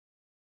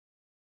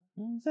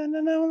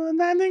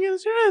Landing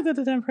is true that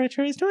the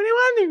temperature is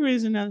 21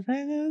 degrees in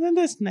the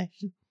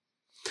destination.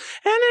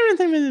 And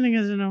everything visiting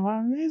is in a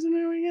while.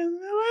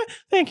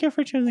 Thank you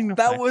for choosing the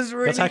That flight. was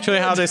really That's actually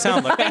good. how they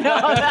sound like.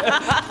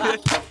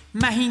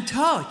 مهین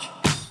تاج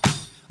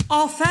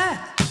آفت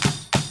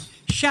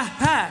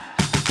شهپر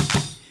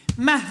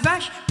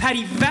مهوش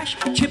پریوش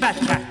چه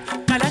بد کرد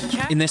غلط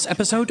کرد. In this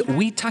episode,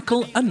 we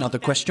tackle another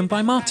question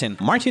by Martin.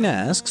 Martin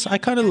asks, I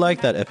kind of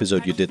like that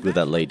episode you did with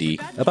that lady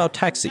about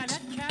taxis.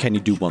 Can you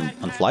do one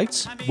on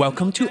flights?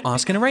 Welcome to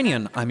Ask an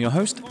Iranian. I'm your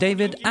host,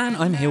 David, and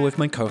I'm here with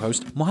my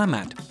co-host,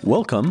 Mohammad.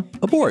 Welcome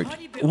aboard.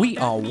 We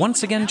are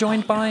once again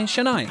joined by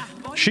Shanai.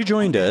 She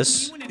joined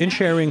us in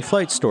sharing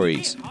flight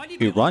stories,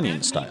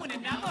 Iranian style.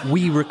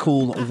 We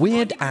recall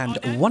weird and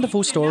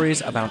wonderful stories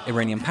about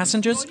Iranian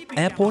passengers,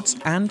 airports,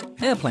 and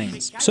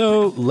airplanes. So,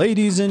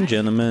 ladies and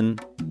gentlemen,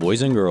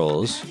 boys and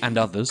girls, And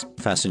others,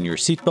 fasten your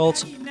seatbelts,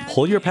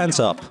 pull your pants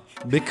up.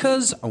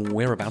 because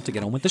we're about to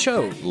get on with the show.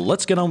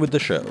 Let's get on with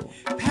the show.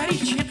 پری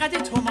چقدر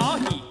تو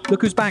ماهی.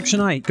 Look who's back,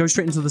 Shanai. Go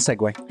straight into the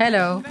segue.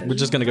 Hello. We're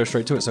just going to go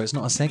straight to it, so it's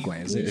not a segue,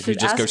 is it? If you should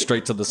just go ask-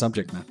 straight to the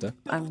subject matter.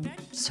 I'm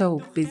so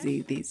busy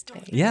these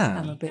days. Yeah.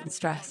 I'm a bit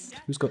stressed.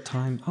 Who's got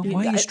time? Oh,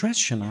 why are you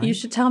stressed, Shanai? You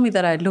should tell me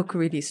that I look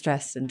really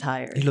stressed and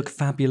tired. You look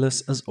fabulous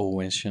as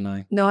always, Shanai.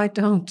 No, I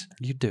don't.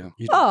 You do.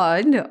 You do.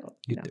 Oh, no.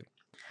 You do.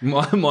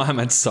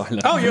 Mohammed's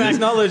silent. Oh, you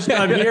acknowledged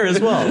I'm here as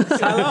well.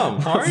 Salam.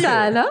 How are you?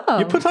 Salam.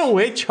 You put on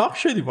weight, chop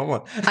shitty, mama.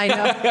 I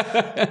know.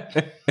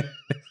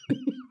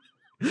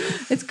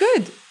 It's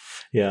good.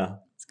 Yeah.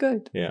 It's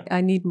good. Yeah.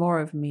 I need more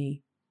of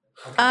me.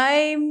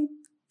 I'm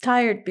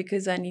tired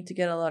because I need to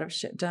get a lot of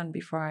shit done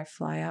before I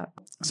fly out.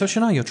 So,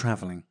 Shanai, you're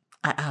traveling.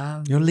 I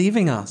am. You're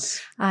leaving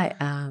us. I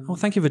am. Well,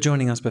 thank you for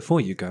joining us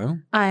before you go.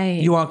 I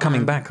You are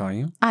coming am. back, are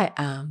you? I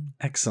am.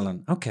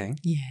 Excellent. Okay.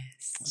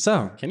 Yes.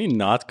 So, Can you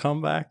not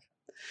come back?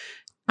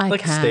 I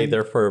Like can. stay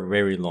there for a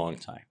very long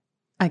time.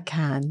 I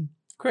can.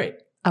 Great.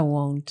 I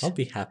won't. I'll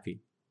be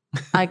happy.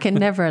 I can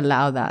never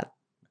allow that.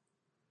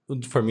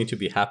 For me to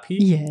be happy?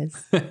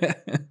 Yes.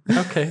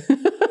 Okay.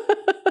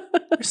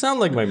 You sound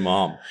like my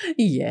mom.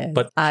 Yes.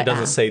 But she I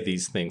doesn't am. say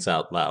these things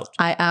out loud.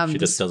 I am. She the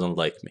just doesn't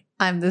like me.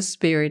 I'm the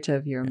spirit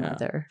of your Yeah.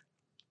 mother.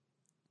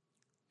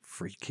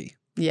 freaky.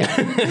 Yeah.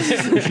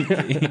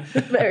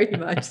 Very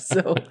much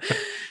so.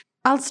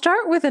 I'll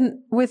start with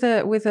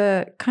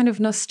a kind of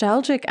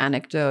nostalgic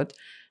anecdote.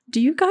 Do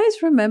you guys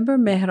remember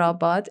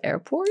Mehrabad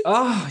Airport?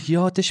 Oh,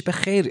 yadish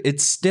bekhair. It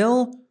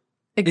still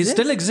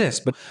exists,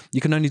 but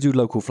you can only do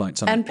local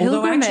flights on And it.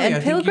 Although actually, I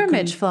think you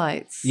pilgrimage can-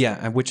 flights. Yeah,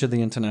 and which are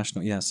the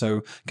international? Yeah,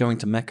 so going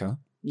to Mecca.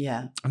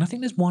 Yeah. And I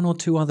think there's one or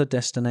two other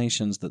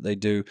destinations that they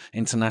do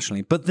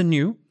internationally. But the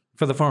new,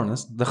 for the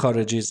foreigners, the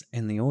Kharijis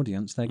in the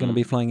audience, they're going to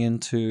be flying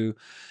into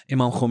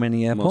Imam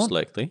Khomeini Airport. Most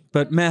likely.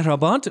 But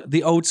Mehrabad,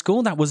 the old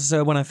school, that was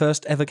when I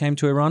first ever came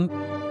to Iran.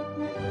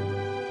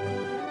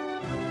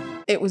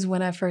 It was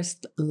when I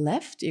first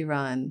left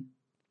Iran.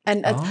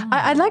 And Oh.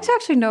 I'd like to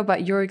actually know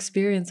about your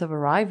experience of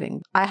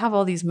arriving. I have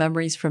all these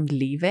memories from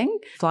leaving.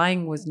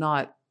 Flying was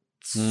not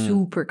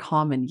super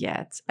common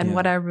yet. And Yeah.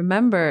 what I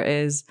remember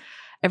is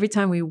every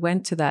time we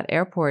went to that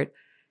airport,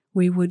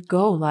 we would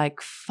go like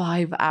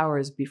 5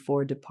 hours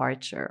before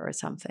departure or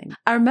something.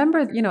 I remember,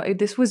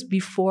 this was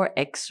before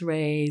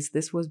X-rays.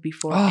 This was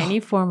before Oh, any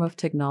form of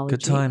technology.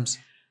 Good times.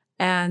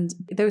 And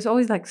there was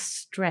always like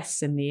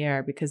stress in the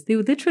air because they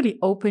would literally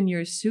open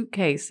your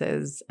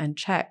suitcases and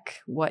check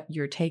what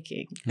you're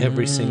taking.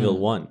 Every single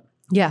one.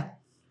 Yeah.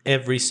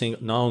 Every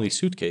single, not only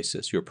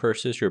suitcases, your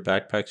purses, your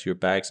backpacks, your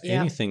bags, Yeah.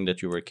 anything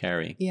that you were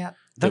carrying. Yeah.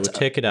 They would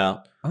take it out,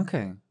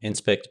 Okay.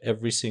 inspect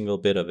every single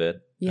bit of it.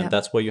 Yeah. And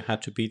that's why you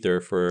had to be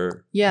there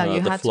for Yeah, you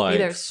the had to be flight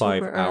there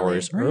 5 super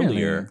hours early.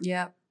 earlier.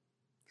 Yeah.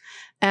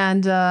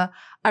 And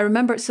I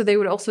remember, so they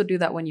would also do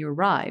that when you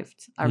arrived.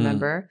 I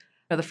remember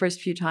the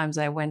first few times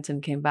I went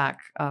and came back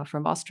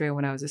from Austria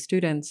when I was a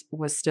student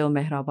was still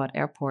Mehrabad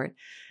Airport.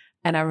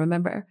 And I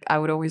remember I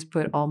would always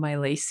put all my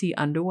lacy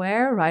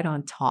underwear right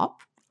on top.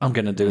 I'm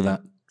going to do that.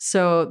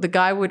 So the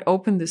guy would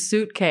open the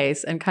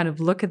suitcase and kind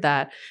of look at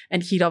that.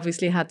 And he'd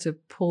obviously had to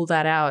pull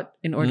that out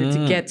in order to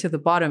get to the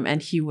bottom.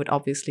 And he would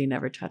obviously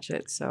never touch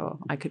it. So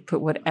I could put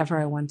whatever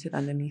I wanted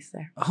underneath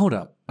there. Hold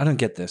up. I don't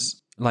get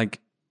this.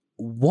 Like,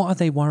 what are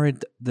they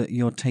worried that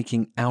you're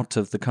taking out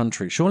of the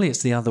country? Surely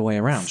it's the other way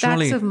around. Stacks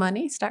Surely of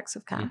money, stacks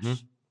of cash.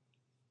 Mhm.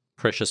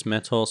 Precious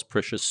metals,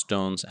 precious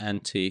stones,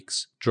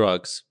 antiques,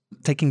 drugs.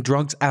 taking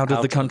drugs out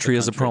of the country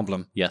is a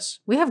problem. Yes.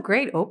 We have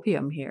great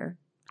opium here.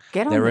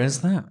 Get on There it.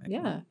 is that.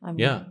 Yeah. I mean,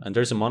 Yeah. And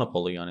there's a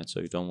monopoly on it, so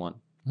you don't want.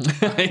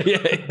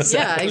 Yeah,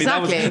 exactly.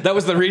 exactly. That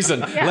was the reason.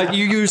 Yeah. Like,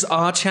 you use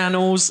our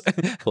channels.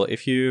 Well,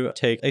 if you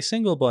take a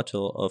single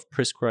bottle of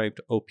prescribed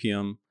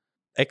opium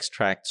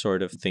extract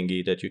sort of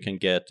thingy that you can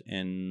get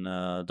in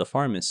the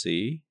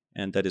pharmacy,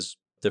 and that is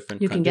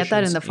different. You can get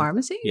that in the conditions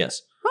pharmacy?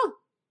 Yes. Oh,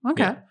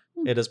 okay.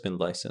 Yeah. It has been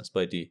licensed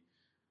by the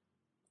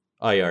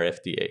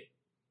IRFDA.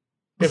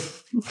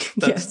 If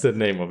that's Yes. the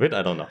name of it,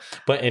 I don't know.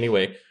 But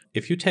anyway,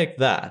 if you take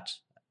that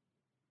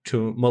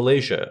to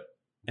Malaysia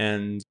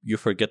and you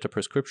forget the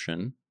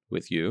prescription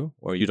with you,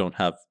 or you don't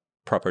have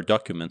proper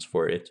documents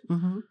for it,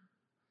 Mm-hmm.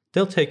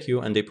 they'll take you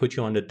and they put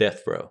you on the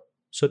death row.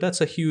 So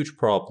that's a huge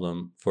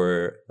problem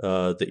for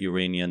the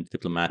Iranian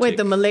diplomatic. Wait,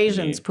 the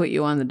Malaysians put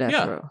you on the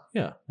death row.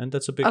 Yeah, and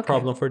that's a big Okay.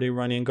 problem for the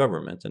Iranian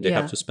government, and they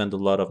have to spend a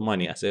lot of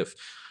money as if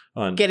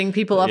on Getting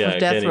people off of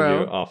death getting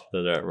row. you off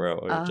the death row,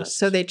 or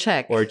So they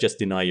check. or just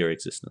deny your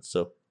existence.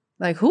 So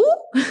Like, who?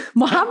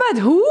 Muhammad,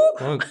 who?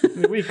 well,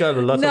 we got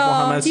a lot No, of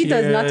Muhammads he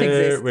does here. not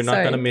exist. We're not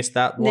Sorry. going to miss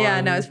that one.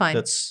 Yeah, no, it's fine.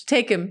 That's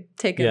Take him.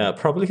 yeah.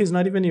 Probably he's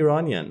not even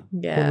Iranian.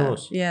 Yeah. Who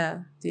knows? Yeah.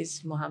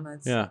 These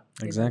Muhammads. Yeah,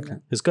 Exactly.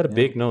 he's got a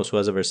big nose. Who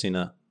has ever seen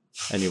an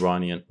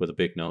Iranian with a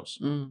big nose?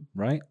 Mm.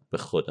 Right?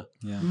 Bekhuda.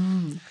 Yeah.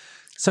 Mm.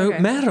 So Okay.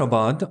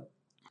 Mehrabad,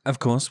 of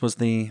course, was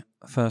the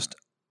first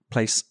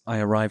place I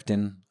arrived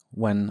in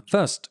when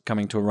first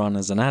coming to Iran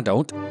as an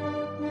adult.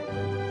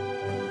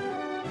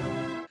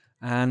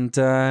 And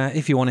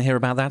if you want to hear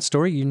about that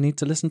story, you need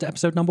to listen to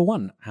episode number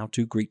 1, How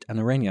to Greet an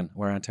Iranian,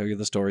 where I tell you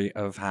the story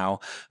of how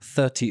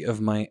 30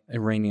 of my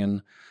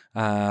Iranian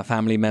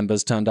family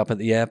members turned up at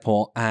the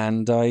airport,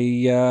 and I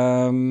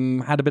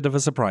had a bit of a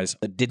surprise.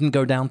 It didn't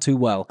go down too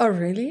well. Oh,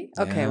 really?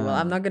 Okay. Well, Yeah.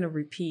 I'm not going to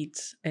repeat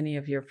any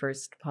of your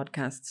first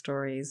podcast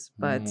stories,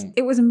 but Mm.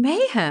 it was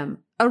mayhem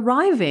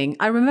arriving.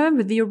 I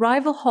remember the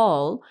arrival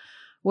hall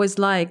was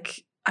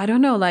like, I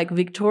don't know, like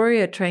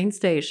Victoria train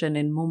station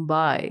in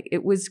Mumbai.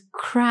 It was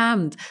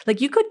crammed.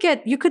 Like you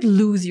could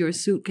lose your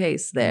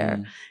suitcase there.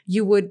 Mm.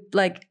 You would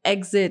like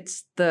exit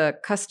the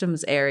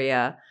customs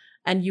area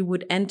and you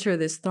would enter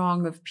this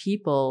throng of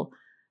people.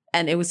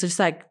 And it was just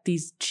like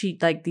these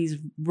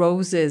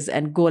roses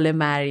and Gole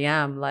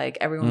Mariam, like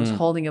everyone was Mm.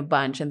 holding a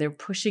bunch and they're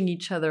pushing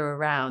each other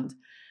around.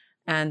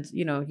 And,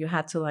 you know, you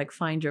had to like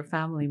find your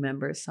family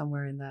members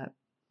somewhere in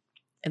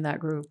that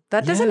group.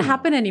 That doesn't Yeah.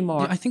 happen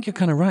anymore. Yeah, I think you're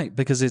kind of right,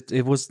 because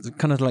it was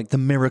kind of like the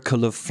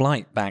miracle of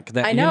flight back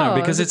then. I know,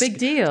 because it's a big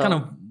deal. It's kind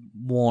of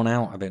worn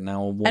out a bit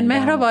now. or worn And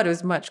down. Mehrabad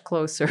was much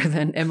closer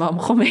than Imam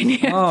Khomeini.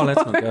 Oh,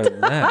 let's not go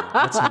Airport. there.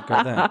 Let's not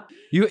go there.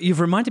 You've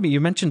reminded me, you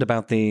mentioned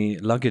about the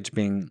luggage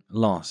being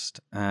lost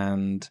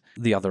and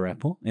the other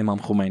airport, Imam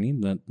Khomeini,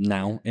 the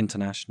now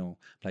international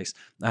place.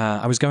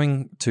 I was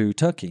going to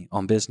Turkey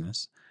on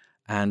business,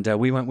 and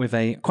we went with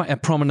quite a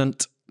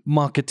prominent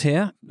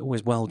marketeer,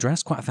 always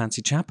well-dressed, quite a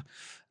fancy chap.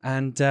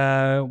 And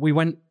we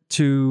went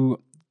to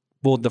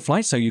board the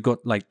flight. So you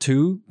got like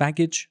 2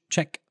 baggage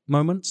check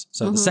moments.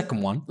 So the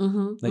second one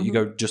that you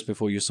go just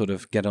before you sort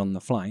of get on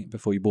the flight,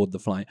 before you board the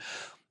flight,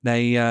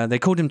 they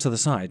called him to the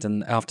side,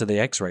 and after they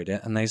x-rayed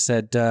it, and they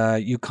said,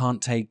 you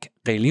can't take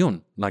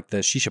Qelion, like the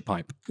shisha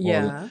pipe. Or,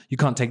 Yeah. you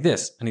can't take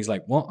this. And he's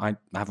like, what? I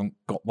haven't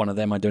got one of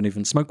them. I don't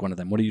even smoke one of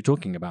them. What are you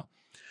talking about?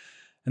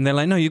 And they're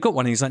like, no, you got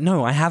one. And he's like,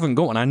 no, I haven't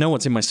got one. I know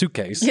what's in my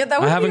suitcase. Yeah, that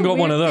would I haven't be a got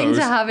one of weird those.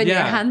 thing to have in your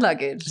Yeah. hand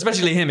luggage.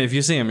 Especially him. If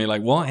you see him, you're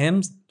like, what?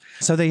 Him?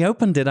 So they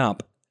opened it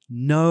up.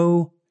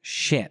 No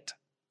shit.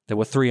 There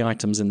were 3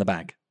 items in the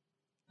bag.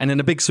 And in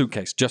a big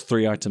suitcase, just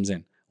 3 items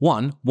in.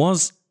 One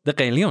was the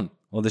Qelion,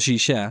 or the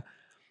Shisha.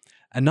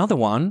 Another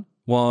one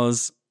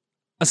was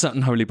a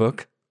certain holy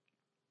book.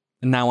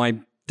 And now I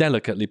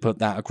delicately put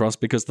that across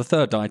because the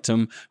third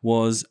item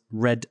was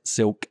red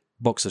silk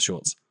boxer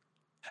shorts.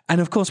 And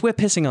of course, we're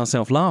pissing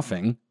ourselves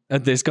laughing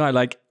at this guy,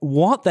 like,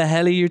 what the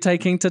hell are you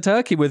taking to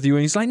Turkey with you?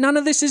 And he's like, none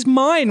of this is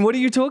mine. What are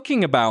you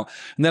talking about?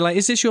 And they're like,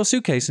 is this your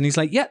suitcase? And he's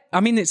like, yeah, I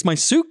mean, it's my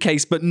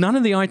suitcase, but none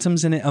of the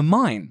items in it are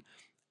mine.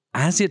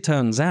 As it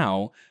turns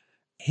out,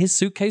 his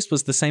suitcase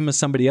was the same as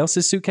somebody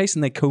else's suitcase,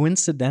 and they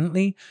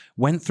coincidentally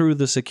went through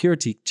the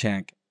security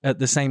check at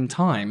the same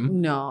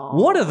time. No.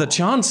 What are the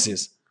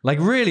chances? Like,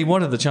 really,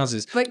 what are the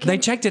chances? But They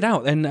checked it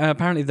out, and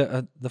apparently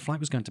the flight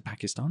was going to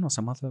Pakistan or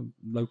some other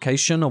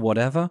location or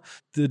whatever.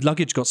 The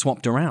luggage got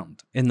swapped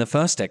around in the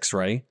first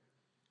X-ray.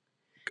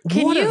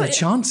 What are the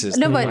chances?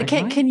 No, They're but like,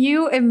 can, right? can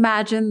you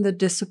imagine the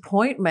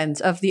disappointment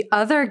of the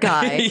other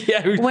guy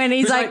Yeah, when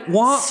he's who's like,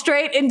 what?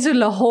 straight into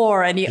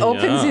Lahore and he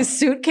opens Yeah. his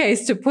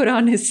suitcase to put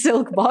on his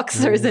silk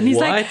boxers and he's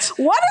like, What?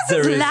 what is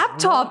There this is-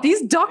 laptop?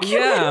 These documents?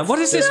 Yeah, what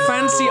is this No.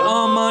 fancy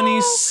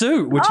Armani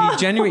suit? Which he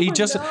genuinely, he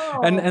just,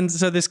 no. and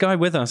so this guy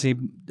with us, he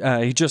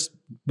just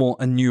bought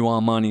a new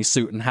Armani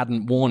suit and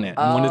hadn't worn it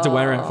and wanted to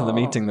wear it for the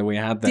meeting that we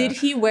had there. Did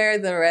he wear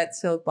the red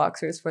silk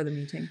boxers for the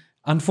meeting?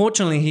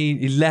 Unfortunately,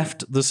 he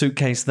left the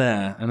suitcase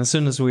there, and as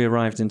soon as we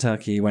arrived in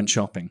Turkey, he went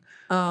shopping.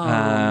 Oh,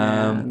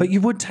 man. But you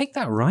would take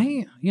that,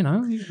 right? You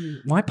know,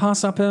 why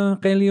pass up a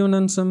Qelion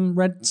and some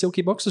red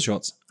silky boxer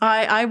shorts?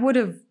 I would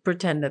have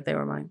pretended they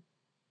were mine.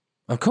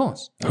 Of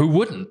course. Who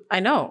wouldn't? I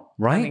know.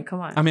 Right? I mean,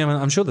 come on. I mean,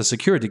 I'm sure the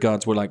security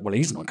guards were like, well,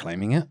 he's not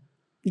claiming it.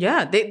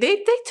 yeah, they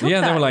took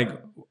Yeah, that. they were like,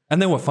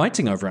 and they were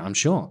fighting over it, I'm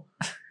sure.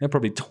 They're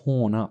probably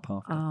torn up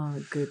after.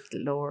 Oh, good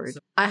Lord.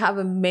 I have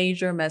a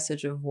major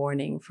message of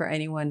warning for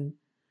anyone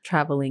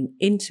traveling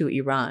into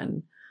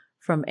Iran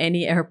from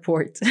any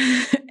airport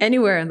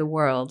anywhere in the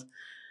world.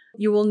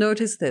 You will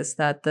notice this,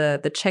 that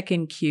the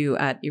check-in queue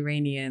at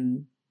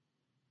Iranian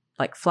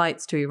like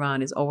flights to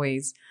Iran is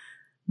always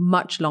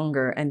much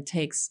longer and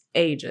takes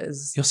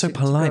ages. You're so to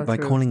polite go by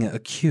through. calling it a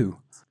queue.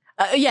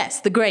 Yes,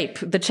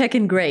 the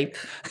check-in grape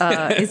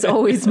is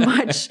always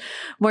much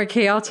more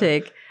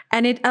chaotic.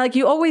 And it like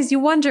you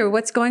wonder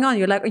what's going on.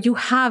 You're like, you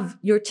have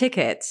your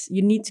tickets.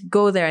 You need to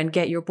go there and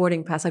get your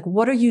boarding pass. Like,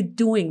 what are you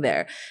doing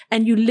there?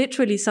 And you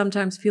literally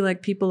sometimes feel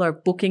like people are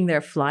booking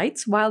their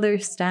flights while they're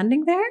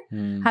standing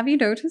there. Have you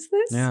noticed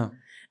this? Yeah.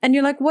 And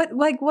you're like,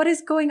 what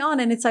is going on?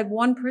 And it's like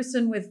one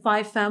person with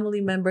 5 family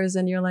members.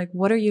 And you're like,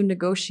 what are you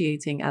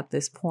negotiating at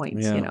this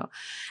point? Yeah. You know?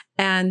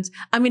 And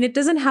I mean, it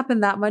doesn't happen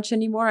that much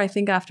anymore, I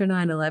think, after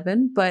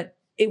 9/11, but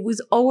it was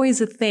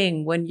always a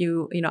thing when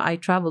I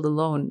traveled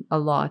alone a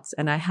lot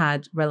and I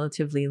had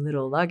relatively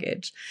little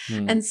luggage.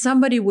 And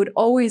somebody would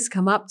always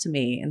come up to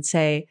me and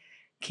say,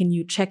 can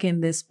you check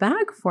in this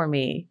bag for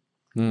me?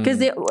 Because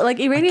they like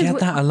Iranians I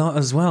get that a lot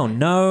as well.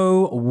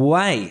 No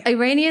way.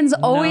 Iranians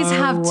always No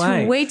have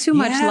way. way too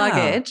much Yeah.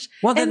 luggage.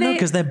 Well, And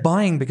because they're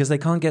buying because they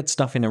can't get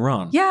stuff in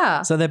Iran.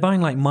 Yeah. So they're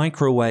buying like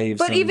microwaves.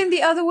 But and- even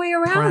the other way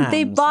around,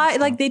 they prams buy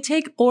and like stuff. they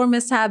take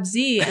Ormis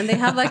Habzi and they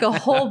have like a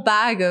whole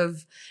bag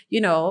of,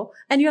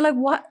 and you're like,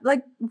 what?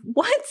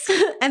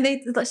 And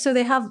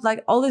they have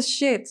like all this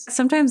shit.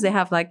 Sometimes they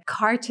have like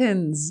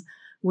cartons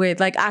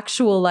with like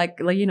actual like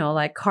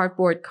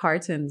cardboard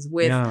cartons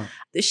with Yeah.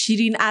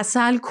 Shirin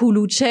Asal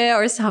Kuluche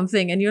or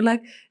something. And you're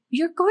like,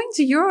 you're going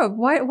to Europe.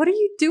 What are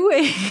you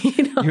doing?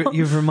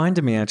 You've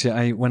reminded me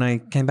actually. When I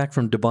came back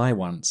from Dubai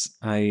once,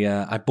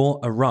 I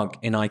bought a rug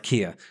in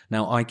IKEA.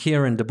 Now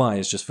IKEA in Dubai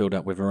is just filled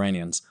up with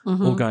Iranians,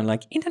 all going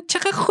like,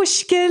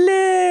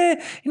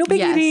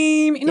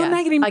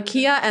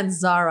 IKEA and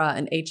Zara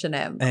and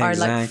H&M are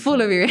like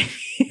full of Iranians.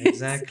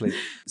 Exactly.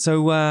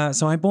 So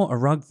I bought a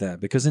rug there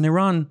because in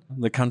Iran,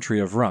 the country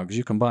of rugs,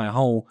 you can buy a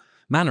whole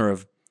manner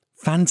of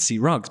fancy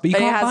rugs, but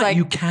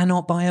you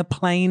cannot buy a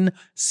plain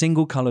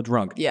single-colored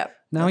rug. Yeah.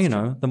 Now,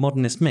 the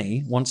modernist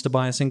me wants to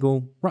buy a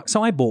single rug.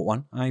 So I bought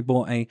one. I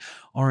bought a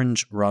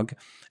orange rug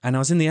and I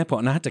was in the airport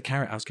and I had to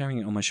carry it. I was carrying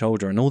it on my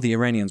shoulder and all the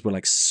Iranians were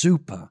like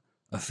super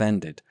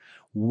offended.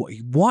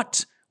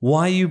 What?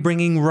 Why are you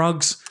bringing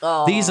rugs?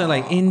 These are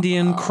like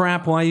Indian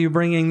crap. Why are you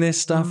bringing this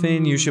stuff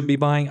in? You should be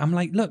buying. I'm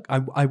like, look,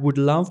 I would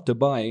love to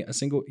buy a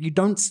single.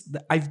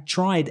 I've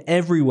tried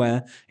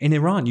everywhere in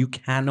Iran. You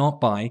cannot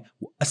buy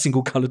a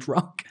single colored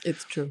rug.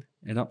 It's true.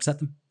 It upset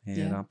them.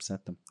 Yeah.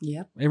 Upset them.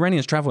 Yeah.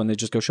 Iranians travel and they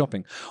just go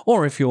shopping.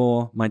 Or if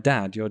you're my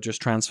dad, you're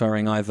just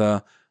transferring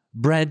either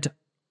bread,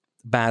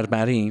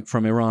 barbari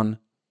from Iran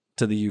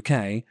to the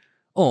UK,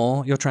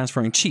 or you're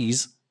transferring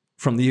cheese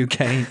from the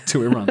UK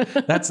to Iran.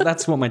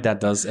 That's what my dad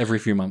does every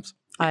few months.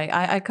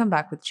 I come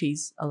back with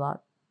cheese a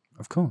lot.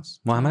 Of course.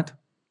 Mohammed,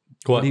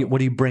 what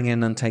do you bring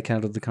in and take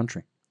out of the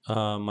country?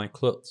 My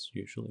clothes,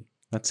 usually.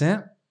 That's it?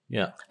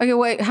 Yeah. Okay,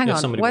 wait, hang Yeah, on.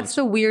 somebody What's wants-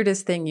 the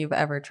weirdest thing you've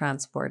ever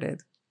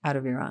transported out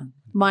of Iran?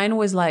 Mine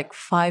was like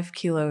 5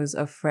 kilos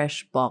of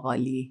fresh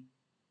baghali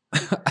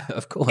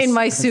Of course. in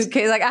my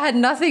suitcase. Like I had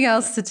nothing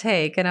else to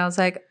take. And I was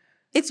like,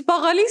 it's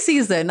baghali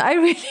season. I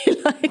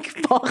really like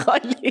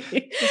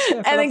baghali.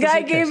 And the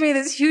guy gave me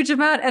this huge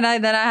amount. And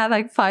then I had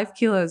like 5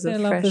 kilos of I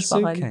love fresh the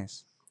baghali.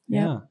 suitcase.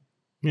 Yeah.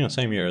 Yeah,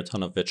 same here. A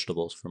ton of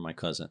vegetables for my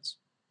cousins.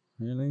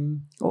 Really?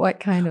 What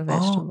kind of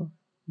vegetable?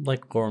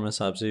 Like korma,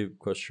 sabzi,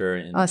 kosher.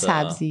 And,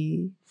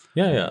 Sabzi.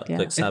 Yeah. Yeah.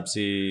 Like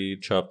sabzi,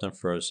 chopped and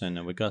frozen.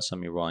 And we got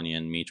some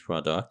Iranian meat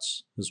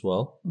products as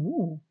well.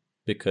 Ooh.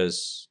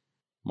 Because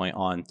my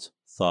aunt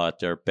thought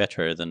they're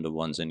better than the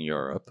ones in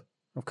Europe.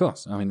 Of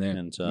course. I mean, they're,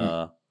 And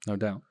no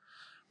doubt.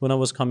 when I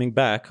was coming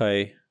back,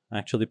 I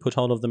actually put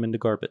all of them in the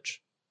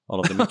garbage. All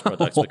of the meat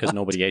products because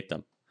nobody ate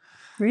them.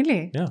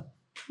 Really? Yeah.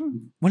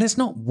 Well, it's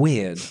not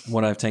weird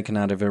what I've taken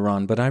out of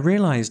Iran, but I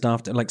realized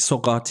after, like,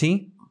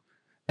 Sogati,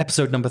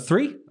 episode number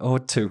 3 or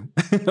 2,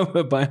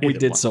 we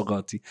did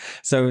Sogati.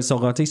 So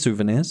Sogati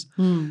souvenirs.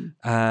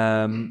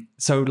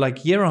 So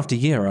like year after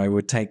year, I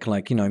would take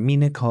like,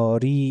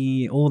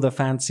 minakari, all the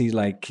fancy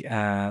like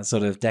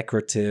sort of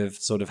decorative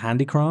sort of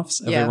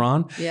handicrafts of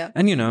Iran. Yeah.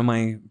 And,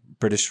 my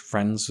British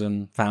friends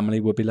and family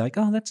would be like,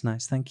 oh, that's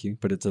nice. Thank you.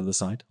 Put it to the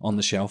side on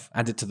the shelf,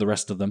 add it to the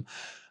rest of them.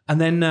 And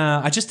then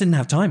I just didn't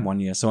have time one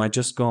year. So I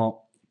just got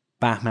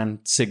Bahman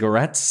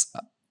cigarettes,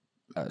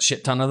 a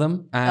shit ton of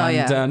them.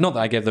 And not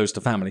that I gave those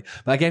to family,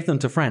 but I gave them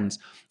to friends.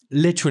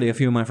 Literally, a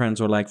few of my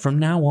friends were like, from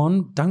now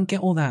on, don't get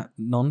all that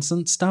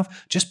nonsense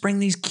stuff. Just bring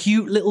these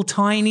cute little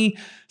tiny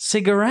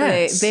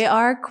cigarettes. They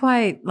are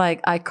quite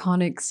like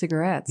iconic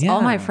cigarettes.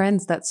 All my Yeah.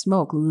 friends that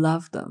smoke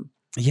love them.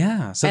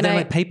 Yeah. So And they're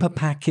like paper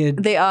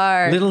packaged, They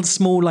are. little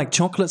small like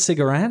chocolate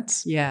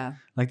cigarettes. Yeah,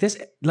 Like this,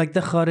 like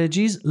the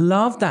Kharijis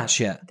love that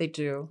shit. they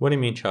do. What do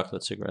you mean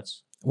chocolate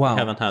cigarettes? Wow. I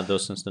haven't had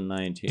those since the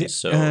 90s, Did-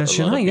 so a lot of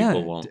Shania, yeah.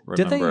 people won't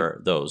Did they-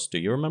 remember those. Do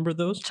you remember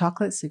those?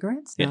 Chocolate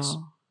cigarettes? Yes.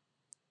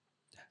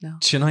 No.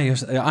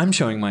 Shania, I'm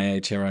showing my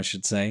age here, I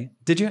should say.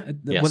 Did you?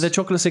 Yes. Were there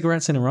chocolate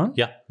cigarettes in Iran?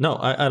 Yeah. No,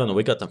 I don't know.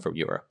 We got them from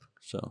Europe.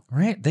 So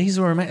Right. These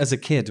were as a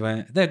kid,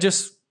 where they're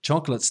just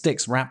chocolate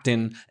sticks wrapped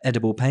in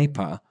edible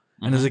paper.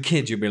 And as a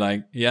kid, you'd be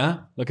like, yeah,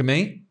 look at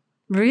me.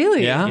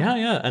 Really? Yeah.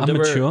 yeah. And I'm they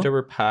mature.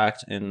 were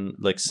packed in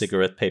like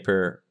cigarette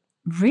paper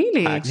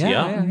Really? packs. Yeah,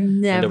 Yeah.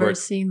 yeah. Never were-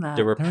 seen that.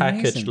 They were They're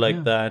packaged amazing, like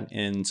yeah. that,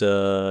 and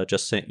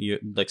just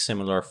like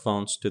similar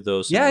phones to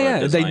those. Yeah, similar yeah,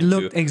 they design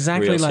looked to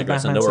exactly real like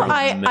cigarettes, that and they were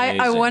handset. I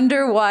amazing.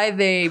 wonder why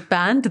they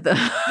banned them.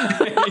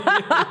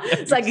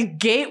 It's like a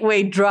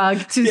gateway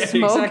drug to Yeah,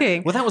 smoking. exactly.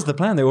 Well, that was the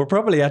plan. They were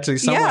probably actually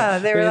somewhere. Yeah,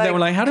 they were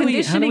like, how do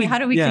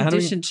we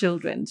condition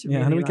children to how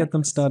do we really get like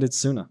them this? started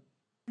sooner?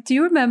 Do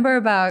you remember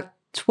about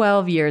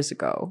 12 years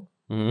ago?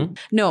 Mhm.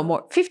 No,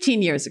 more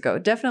 15 years ago.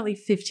 Definitely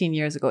 15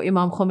 years ago.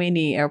 Imam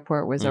Khomeini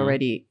Airport was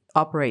already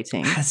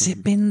operating. Has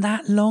it been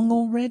that long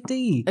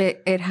already?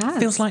 It has.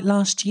 Feels like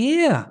last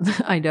year,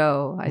 I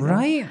know.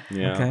 right?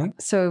 Yeah. Okay.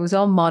 So it was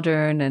all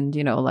modern and,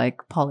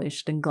 like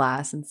polished and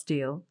glass and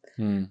steel.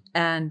 Hmm.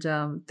 And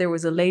there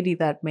was a lady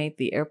that made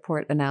the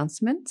airport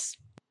announcements.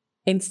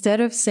 Instead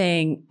of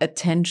saying,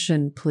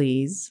 "Attention,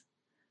 please,"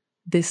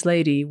 this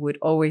lady would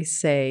always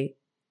say,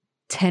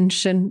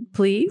 "Tension,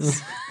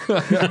 please."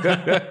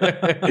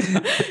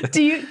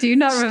 Do you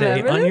not Stay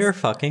remember on this? your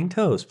fucking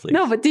toes, please.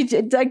 No, but did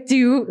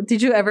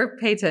you ever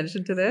pay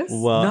attention to this?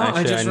 Well, No, I actually,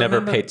 I just never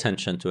remember- paid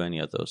attention to any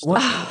of those. Well,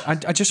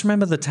 things. I just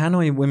remember the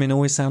Tannoy women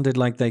always sounded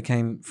like they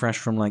came fresh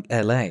from like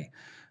LA,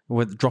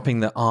 with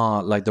dropping the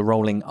R, like the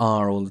rolling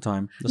R all the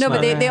time. No,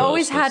 but they Close,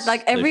 always had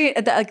like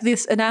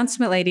this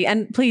announcement lady.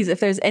 And please, if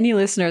there's any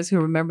listeners who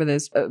remember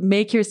this,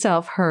 make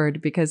yourself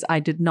heard, because I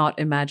did not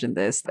imagine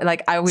this.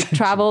 Like I would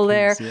travel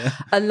there yeah.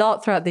 a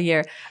lot throughout the year,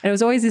 and it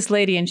was always this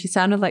lady, and she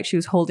sounded like she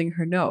was holding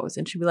her nose,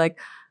 and she'd be like,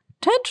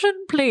 "Attention,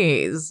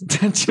 please.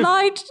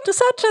 Flight to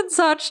such and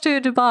such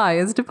to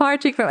Dubai is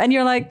departing from," and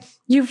you're like,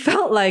 you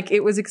felt like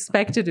it was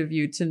expected of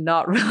you to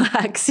not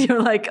relax. You're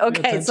like,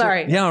 okay,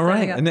 sorry. Yeah,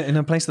 Standing right. up. In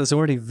a place that's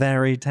already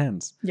very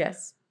tense.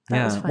 Yes.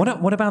 That was Yeah. funny.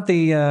 What about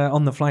the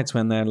on the flights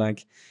when they're like,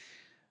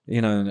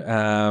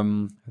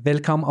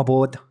 welcome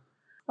aboard,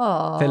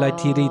 flight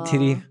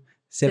tiri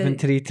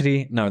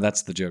 733. No,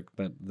 that's the joke,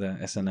 but the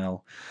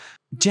SNL.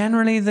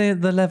 Generally,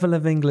 the level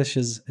of English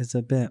is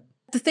a bit.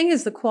 The thing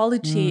is, the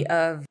quality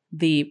of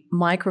the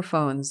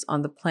microphones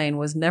on the plane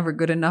was never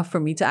good enough for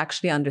me to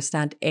actually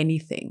understand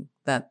anything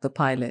that the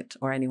pilot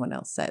or anyone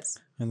else says.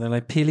 And they're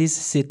like, please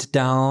sit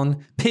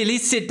down.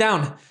 Please sit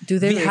down. Do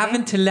they We really?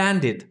 haven't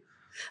landed.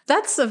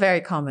 That's a very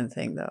common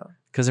thing, though.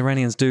 Because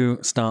Iranians do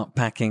start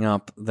packing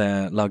up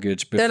their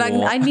luggage before. They're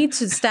like, I need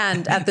to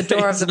stand at the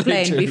door of the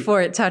plane Literally.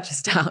 before it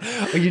touches down.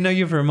 Oh,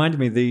 you've reminded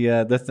me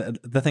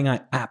the thing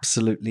I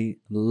absolutely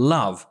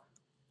love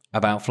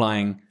about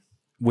flying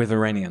with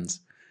Iranians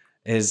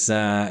is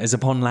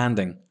upon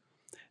landing.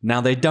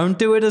 Now they don't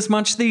do it as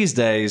much these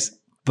days,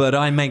 but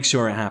I make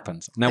sure it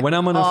happens. Now when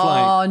I'm on a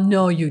flight, Oh,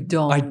 no, you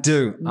don't. I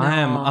do. No.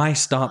 I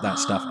start that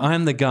stuff. I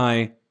am the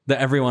guy that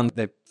everyone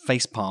they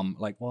face palm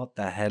like, what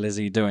the hell is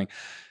he doing?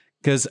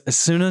 Because as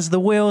soon as the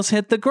wheels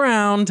hit the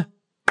ground,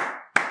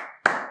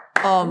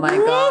 Oh, my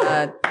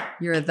God.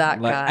 You're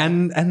that like, guy.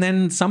 and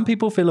then some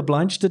people feel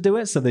obliged to do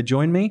it, so they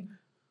join me.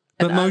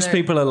 But And most other-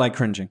 people are like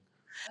cringing.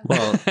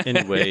 Well,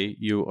 anyway,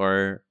 you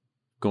are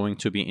going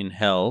to be in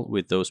hell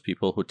with those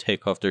people who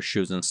take off their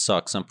shoes and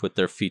socks and put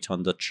their feet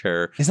on the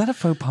chair Is that a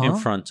faux pas? in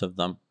front of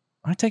them.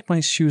 I take my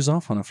shoes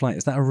off on a flight.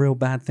 Is that a real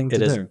bad thing to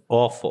It is do?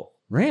 awful.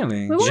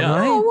 Really? Well, Yeah.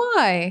 no,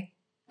 why?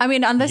 I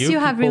mean, unless you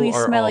have people really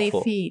are smelly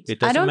awful. feet. It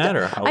doesn't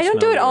matter how I don't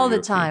do it smelly all are the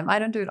your feet. time. I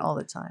don't do it all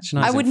the time. She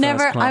knows I in would first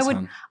never. class,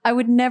 hon. I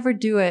would never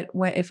do it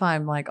if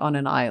I'm like on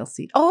an aisle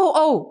seat.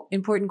 Oh!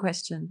 Important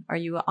question: are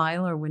you an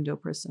aisle or window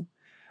person,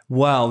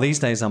 Well, these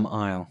days I'm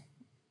aisle.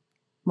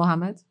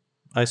 Mohammed?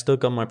 I still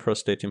got my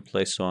prostate in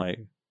place, so I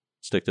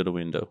stick to the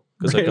window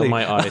because I got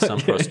my eyes on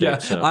prostate. Yeah.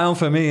 So. Aisle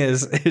for me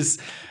is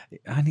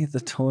I need the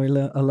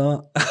toilet a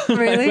lot. Like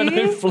when I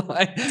Really?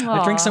 fly.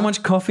 I drink so Aw.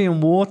 much coffee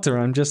and water.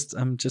 I'm just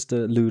a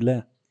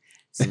lule.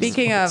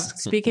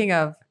 Speaking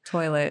of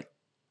toilet,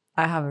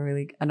 I have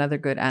another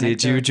good anecdote.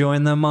 Did you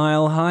join the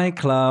Mile High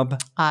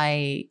Club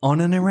I on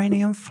an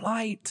Iranian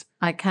flight?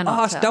 cannot.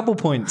 Oh, it's tell. double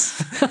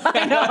points.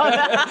 I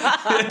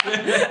know.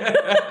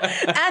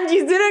 And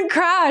you didn't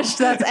crash.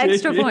 That's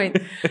extra point.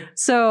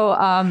 So,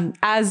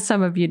 as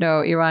some of you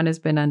know, Iran has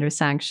been under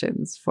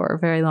sanctions for a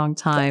very long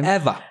time.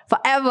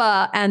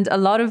 Forever. And a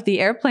lot of the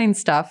airplane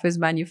stuff is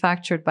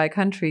manufactured by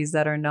countries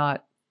that are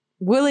not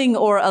willing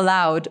or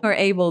allowed or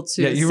able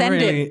to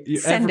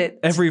send it.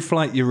 Every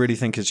flight you really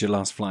think is your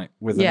last flight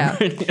with an Yeah.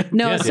 Iranian.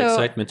 No, Yeah, the so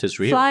excitement is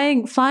real.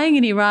 flying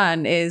in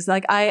Iran is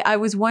like I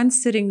was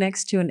once sitting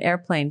next to an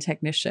airplane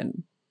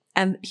technician,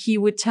 and he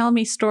would tell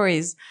me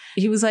stories.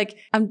 He was like,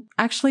 "I'm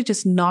actually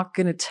just not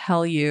going to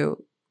tell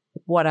you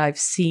what I've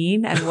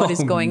seen and what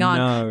is Oh, going on.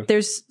 no.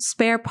 There's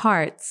spare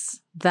parts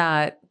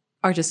that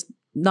are just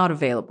not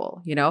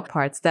available,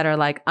 parts that are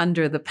like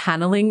under the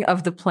paneling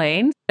of the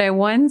plane." I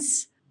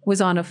once was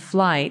on a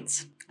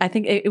flight. I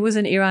think it was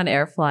an Iran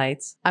Air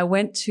flight. I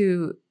went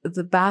to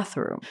the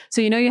bathroom. So,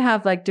 you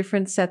have like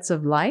different sets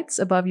of lights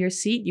above your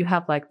seat. You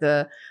have like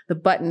the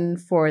button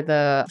for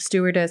the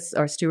stewardess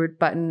or steward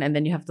button. And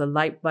then you have the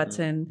light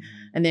button.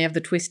 And then you have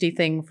the twisty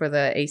thing for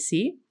the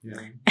AC.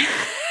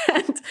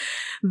 And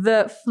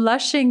the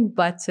flushing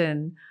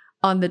button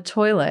on the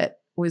toilet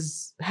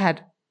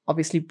had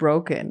obviously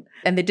broken.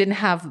 And they didn't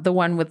have the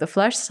one with the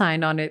flush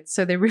sign on it.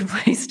 So they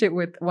replaced it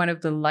with one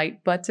of the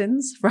light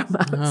buttons from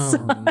outside.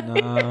 Oh,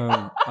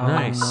 no. Oh,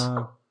 Nice.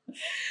 no.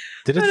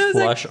 Did But I it was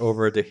like- flush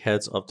over the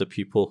heads of the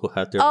people who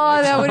had their Oh,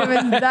 lights that on? would have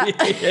been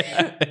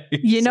that.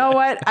 You know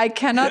what? I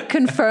cannot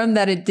confirm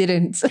that it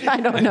didn't. I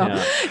don't know.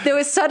 Yeah. There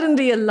was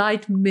suddenly a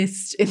light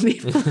mist in the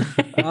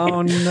plane.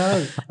 Oh,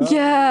 no.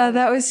 Yeah,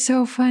 that was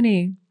so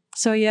funny.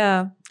 So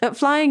yeah,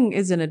 flying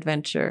is an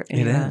adventure. In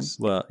It Iran. is.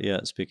 Well, yeah,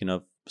 speaking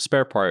of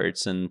spare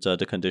parts and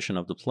the condition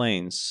of the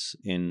planes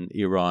in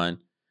Iran,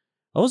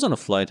 I was on a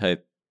flight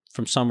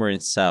from somewhere in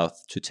south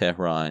to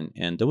Tehran,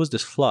 and there was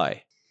this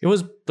fly. It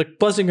was like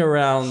buzzing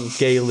around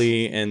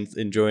gaily and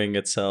enjoying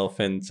itself,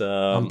 and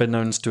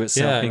Unbeknownst to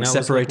itself, yeah, being and I was,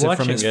 like, separated from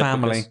watching its it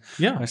family because-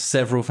 yeah, by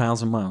several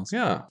thousand miles.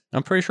 yeah.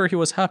 I'm pretty sure he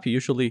was happy.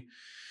 Usually,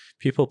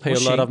 people pay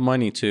Was a lot she? of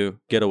money to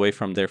get away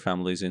from their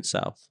families in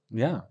south.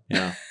 Yeah.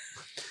 Yeah.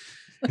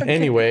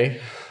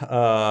 Anyway,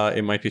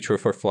 it might be true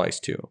for flies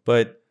too.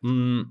 But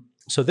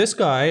so this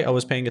guy I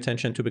was paying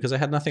attention to because I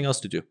had nothing else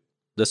to do.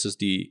 This is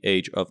the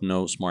age of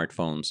no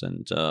smartphones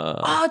and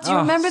Oh, do you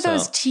remember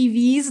those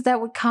TVs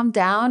that would come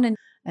down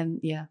and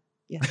yeah.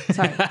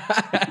 Sorry.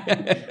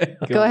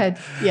 Go ahead.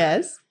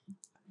 Yes.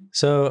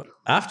 So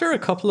after a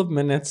couple of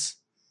minutes,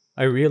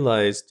 I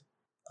realized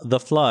the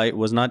fly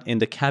was not in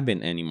the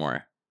cabin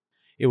anymore.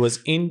 It was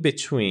in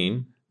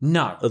between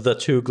No. the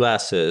two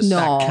glasses No.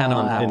 That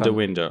cannot in happen. the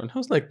window. And I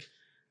was like,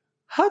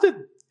 how did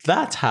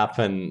that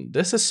happen?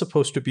 This is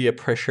supposed to be a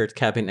pressured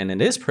cabin, and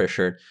it is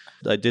pressured.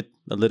 I did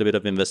a little bit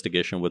of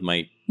investigation with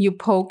my You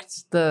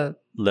poked the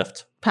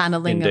left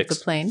paneling index of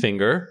the plane.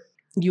 finger.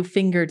 You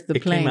fingered the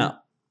It plane. came out.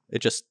 It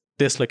just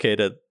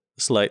dislocated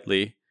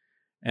slightly,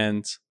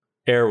 and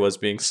air was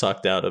being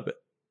sucked out of it.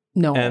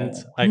 No. And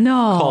I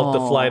no. called the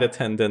flight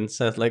attendant,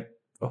 said like,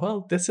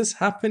 well, this is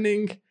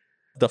happening.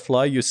 The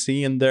fly you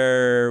see in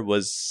there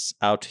was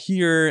out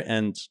here,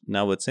 and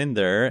now it's in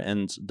there,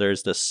 and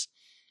there's this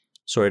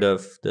sort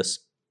of this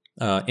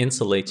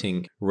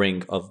insulating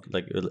ring of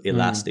like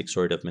elastic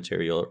sort of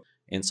material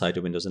inside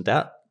the windows, and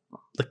that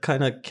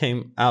kind of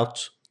came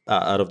out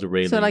of the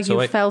railing. So like you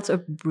I, felt a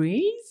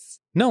breeze?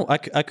 no,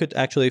 I could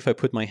actually, if I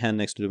put my hand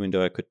next to the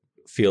window, I could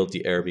feel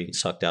the air being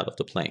sucked out of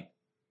the plane.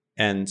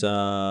 And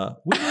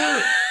we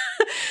were,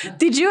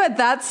 Did you at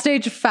that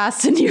stage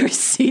fasten your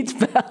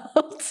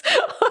seatbelt?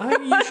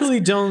 I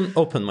usually don't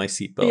open my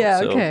seatbelt. Yeah,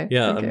 so, okay,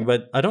 Yeah, okay.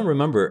 but I don't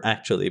remember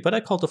actually. But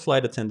I called the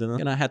flight attendant,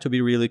 and I had to be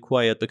really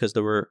quiet because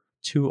there were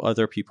two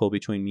other people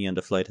between me and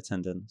the flight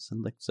attendants.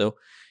 And like, so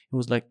it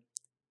was like,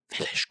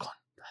 "Finish, Con.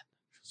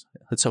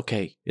 It's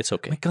okay. It's Oh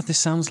okay." my God, this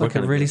sounds We're like a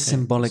gonna really be okay.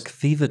 symbolic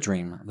fever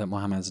dream that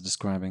Mohammed's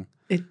describing.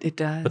 It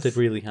does. But it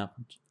really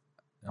happened.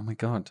 Oh my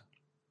God.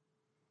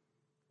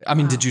 I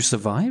mean, did you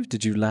survive?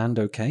 Did you land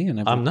okay?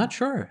 And I'm not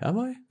sure. Am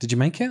I? Did you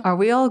make it? Are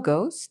we all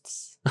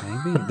ghosts?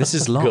 Maybe. This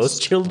is lost.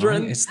 Ghost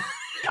children? right? It's-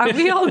 Are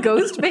we all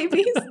ghost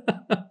babies?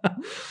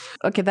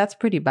 Okay, that's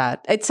pretty bad.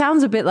 It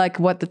sounds a bit like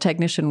what the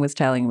technician was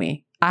telling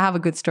me. I have a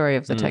good story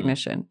of the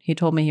technician. He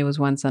told me he was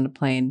once on a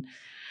plane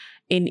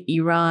in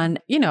Iran.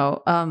 You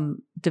know,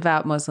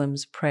 devout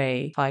Muslims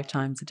pray 5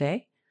 times a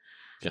day.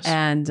 Yes.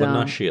 And but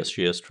not Shias.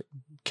 Shias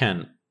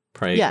can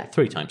pray Yeah.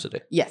 3 times a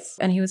day. yes.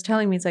 And he was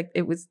telling me, it's like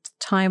it was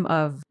time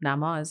of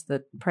namaz,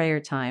 the prayer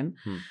time.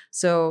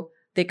 So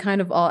they kind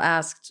of all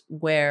asked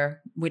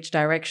which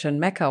direction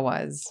Mecca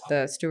was.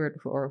 The steward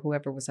or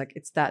whoever was like,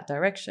 it's that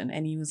direction.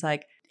 And he was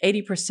like,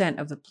 80%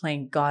 of the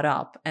plane got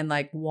up and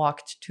like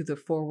walked to the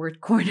forward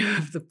corner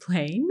of the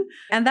plane.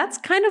 And that's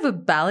kind of a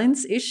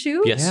balance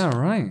issue. Yes. yeah,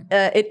 right.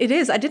 It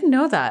is. I didn't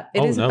know that. It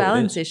Oh, is no, a it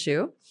balance is.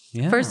 issue.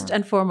 Yeah. First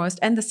and foremost.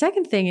 And the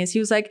second thing is he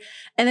was like,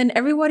 and then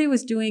everybody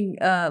was doing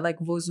like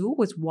wuzu,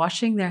 was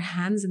washing their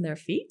hands and their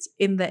feet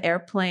in the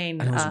airplane.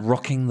 And it was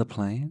rocking the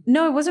plane.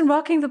 No, it wasn't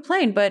rocking the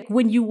plane, but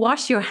when you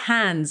wash your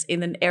hands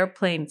in an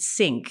airplane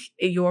sink,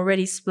 you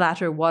already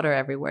splatter water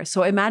everywhere.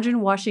 So imagine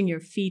washing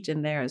your feet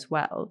in there as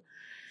well.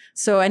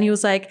 So, and he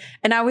was like,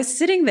 and I was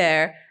sitting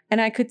there and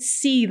I could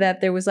see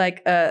that there was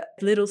like a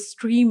little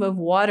stream of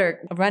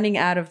water running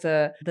out of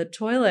the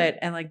toilet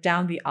and like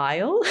down the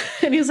aisle.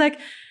 And he was like,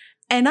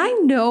 and I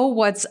know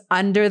what's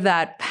under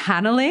that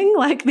paneling,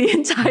 like the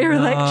entire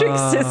electric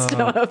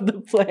system of the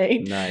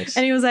plane. Nice.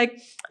 And he was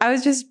like, I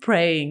was just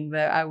praying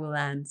that I will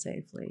land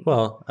safely.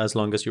 Well, as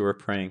long as you were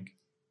praying.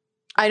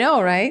 I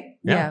know, right?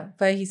 Yeah.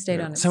 But he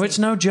stayed on it. So it's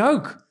no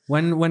joke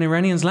when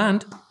Iranians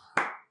land.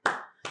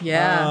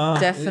 Yeah,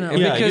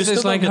 definitely. Yeah, you because still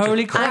it's don't like, get to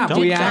holy clap. crap,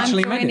 we I'm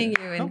actually made joining it.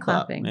 you in Don't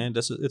clap, clapping. man.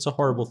 It's a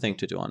horrible thing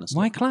to do, honestly.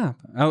 Why clap?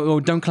 Oh,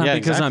 don't clap Yeah,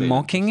 because exactly. I'm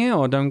mocking it,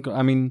 or don't.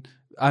 I mean,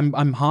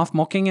 I'm half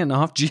mocking it and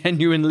half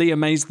genuinely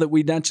amazed that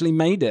we'd actually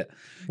made it.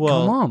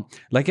 Well- Come on,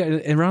 like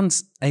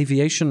Iran's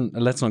aviation.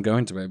 Let's not go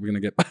into it. We're gonna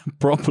get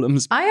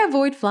problems. I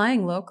avoid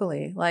flying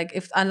locally. Like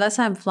unless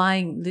I'm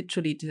flying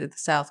literally to the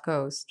south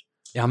coast,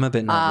 Yeah, I'm a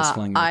bit nervous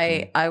flying.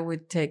 I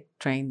would take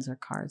trains or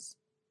cars.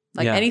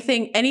 Like Yeah.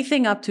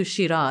 anything up to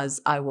Shiraz,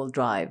 I will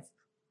drive.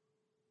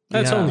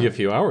 That's Yeah. only a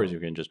few hours you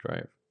can just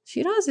drive.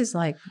 Shiraz is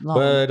like long.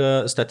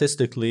 But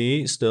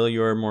statistically, still,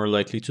 you're more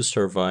likely to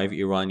survive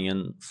Iranian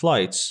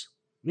flights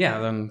Yeah,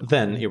 then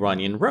than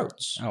Iranian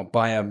roads.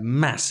 by a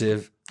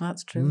massive,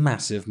 That's true.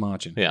 massive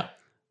margin. Yeah.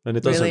 And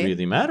it doesn't Really?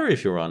 really matter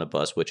if you're on a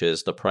bus, which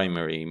is the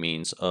primary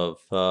means of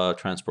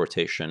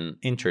transportation,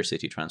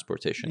 intercity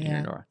transportation in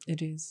Yeah, Iran.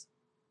 it is.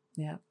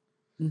 Yeah.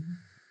 Mhm.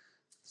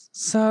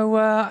 So,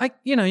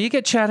 you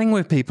get chatting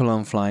with people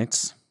on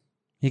flights.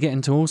 You get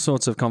into all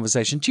sorts of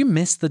conversation. Do you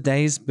miss the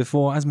days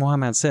before, as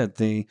Mohammed said,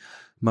 the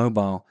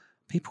mobile?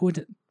 People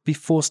would be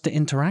forced to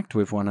interact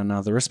with one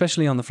another,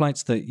 especially on the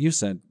flights that you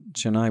said,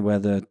 Chennai, where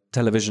the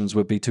televisions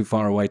would be too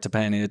far away to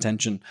pay any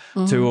attention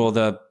to, or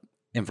the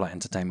in-flight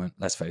entertainment,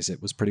 let's face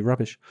it, was pretty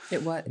rubbish.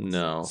 It was.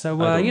 No. So,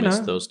 I don't you miss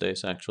know- those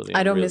days, actually.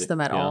 I don't really. miss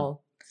them at Yeah.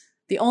 all.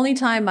 The only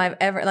time I've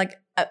ever, like,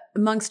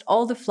 amongst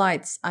all the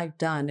flights I've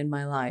done in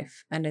my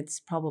life, and it's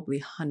probably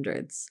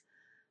hundreds,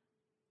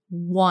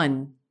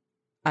 one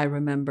I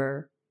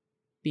remember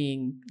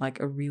being like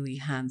a really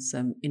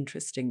handsome,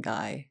 interesting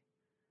guy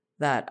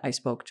that I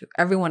spoke to.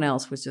 Everyone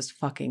else was just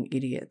fucking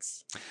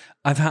idiots.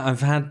 I've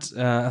had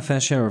a fair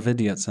share of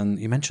idiots, and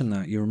you mentioned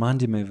that. You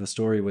reminded me of a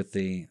story with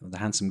the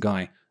handsome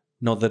guy.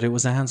 Not that it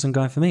was a handsome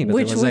guy for me, but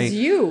Which there was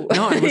you.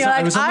 No, I was, You're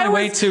I was on like, my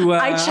way to.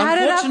 I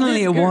chatted up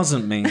unfortunately, this it girl.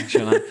 wasn't me,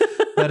 Shannon.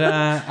 But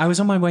I was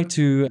on my way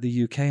to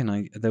the UK,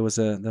 and there was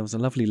a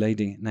lovely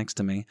lady next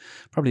to me,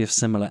 probably of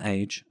similar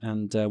age,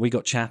 and we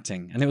got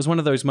chatting, and it was one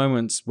of those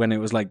moments when it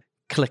was like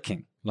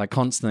clicking, like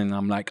constantly. And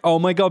I'm like, oh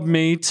my god,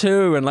 me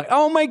too, and like,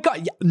 oh my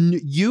god,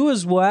 you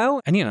as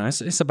well. And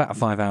it's about a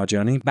 5-hour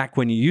journey. Back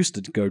when you used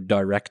to go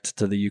direct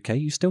to the UK,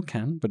 you still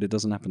can, but it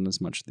doesn't happen as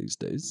much these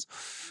days.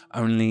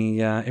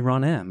 Only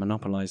Iran Air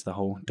monopolized the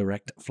whole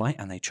direct flight,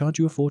 and they charge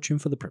you a fortune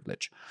for the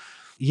privilege.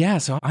 Yeah,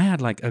 so I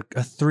had like a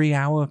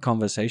 3-hour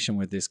conversation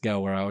with this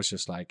girl where I was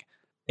just like,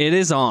 it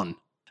is on.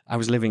 I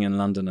was living in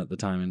London at the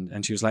time,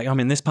 and she was like, I'm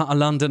in this part of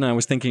London. And I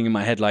was thinking in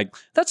my head, like,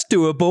 that's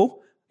doable.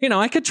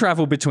 I could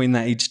travel between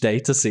that each day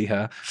to see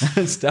her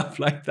and stuff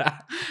like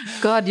that.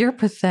 God, you're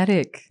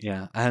pathetic.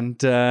 Yeah. And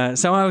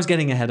so I was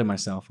getting ahead of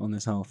myself on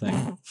this whole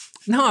thing.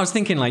 No, I was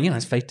thinking like,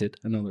 it's fated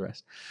and all the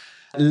rest.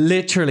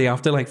 Literally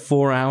after like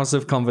 4 hours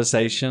of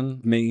conversation,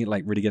 me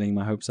like really getting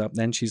my hopes up,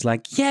 then she's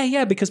like,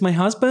 yeah, because my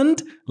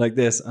husband, like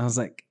this. I was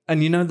like,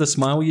 and the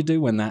smile you do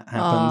when that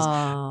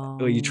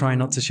happens, or you try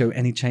not to show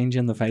any change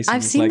in the face. and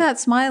I've it's seen like, that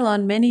smile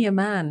on many a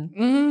man.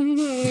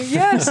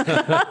 Yes,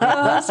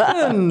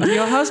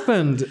 your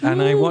husband.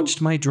 And I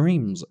watched my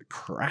dreams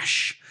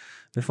crash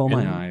before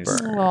my eyes.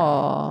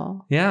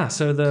 Aww. Yeah,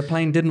 so the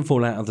plane didn't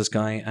fall out of the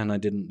sky, and I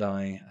didn't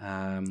die.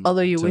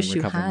 Although you to wish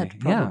you recover had,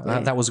 me. Yeah,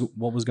 probably. that was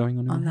what was going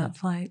on in On my that head.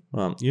 flight.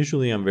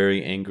 Usually, I'm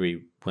very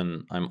angry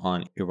when I'm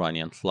on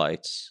Iranian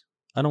flights.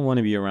 I don't want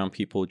to be around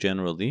people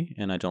generally,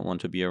 and I don't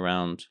want to be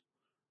around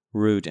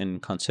rude and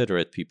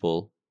inconsiderate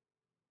people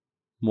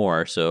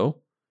more so.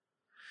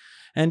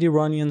 And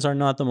Iranians are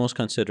not the most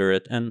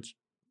considerate and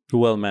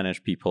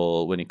well-managed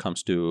people when it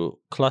comes to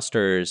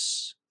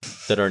clusters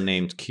that are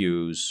named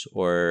queues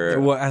or...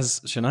 Well, as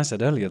Shania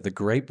said earlier, the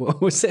grape,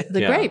 what was it?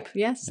 The Yeah. grape,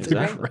 yes. The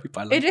Exactly. grape. Grape,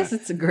 I like It is.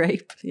 that. It's a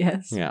grape,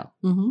 yes. Yeah.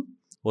 Mm-hmm.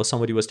 Well,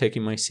 somebody was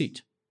taking my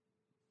seat.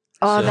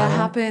 Oh, So- that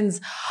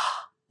happens.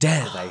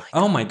 Dare they?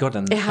 Oh my god!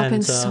 And It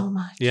happens And, so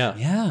much. Yeah.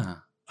 yeah,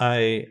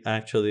 I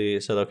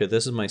actually said, okay,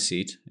 this is my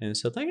seat. And he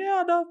said, like,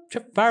 yeah, no,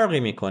 چه فرقی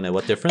میکنه?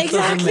 What difference does it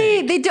Exactly.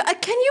 make? They do.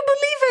 Can you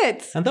believe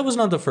it? And that was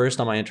not the first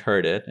time I had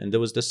heard it. And he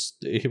was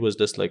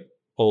this like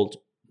old,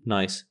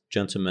 nice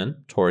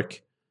gentleman,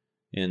 Torque.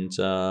 And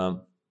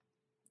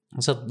I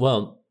said,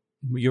 well,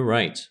 you're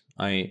right.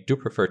 I do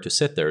prefer to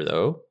sit there,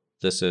 though.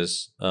 This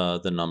is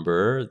the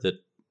number that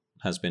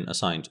has been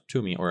assigned to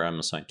me, or I'm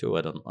assigned to.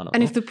 I don't know.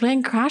 And if the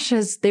plane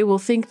crashes, they will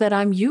think that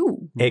I'm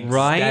you.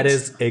 Right? That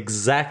is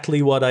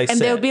exactly what I said.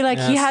 And they'll be like,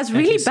 he Yes. has And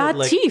really said, bad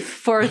like, teeth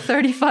for a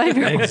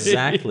 35-year-old.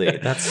 Exactly.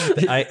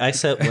 I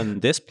said,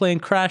 when this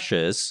plane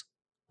crashes,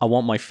 I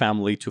want my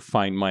family to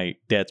find my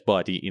dead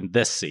body in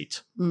this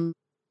seat. Mm.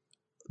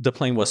 The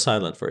plane was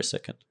silent for a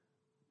second.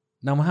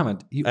 Now,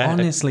 Mohammed, you I-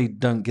 honestly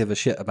don't give a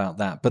shit about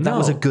that, but that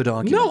was a good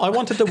argument. No, I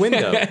wanted the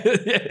window.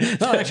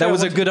 That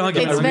was a good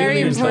argument. It's I very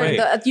really enjoy important. it.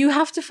 that you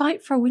have to fight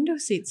for window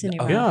seats in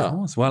Oh, Iran. Yeah. of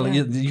course. Well,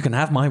 Yeah. you can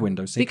have my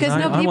window seat Because I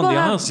no, want people the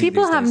aisle have seat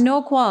people these have days. no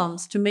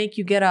qualms to make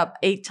you get up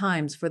 8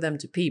 times for them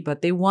to pee,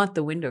 but they want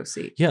the window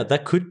seat. Yeah,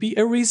 that could be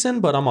a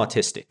reason, but I'm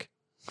autistic.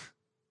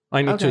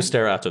 I need Okay. to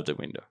stare out of the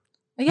window.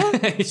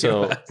 Yeah,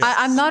 So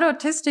I'm not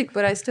autistic,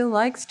 but I still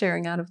like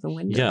staring out of the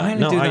window. yeah, I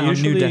only do that I on new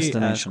usually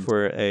destinations. ask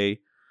for a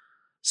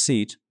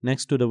seat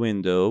next to the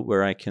window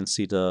where I can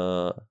see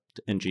the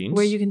engines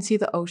Where you can see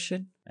the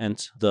ocean. and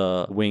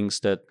the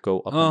wings that go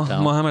up Oh, and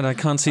down. Mohammed, I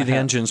can't see I the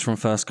have- engines from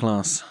first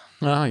class.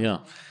 Oh, yeah.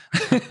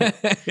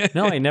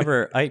 No,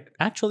 I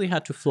actually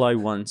had to fly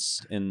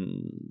once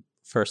in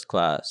first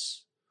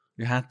class.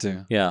 You had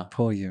to. Yeah.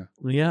 Poor you.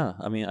 Yeah.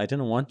 I mean, I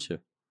didn't want to.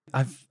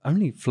 I've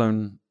only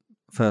flown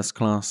first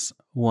class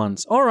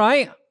once. All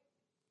right.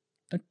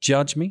 Don't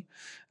judge me.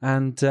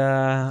 And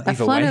I've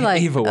flown it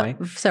like either way.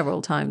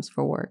 several times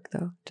for work,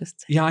 though.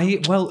 Just Yeah,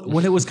 well,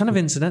 it was kind of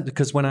incidental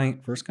because when I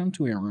first came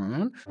to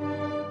Iran,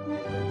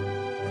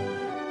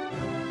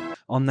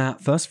 on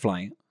that first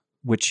flight,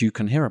 which you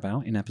can hear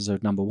about in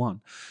episode number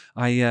 1,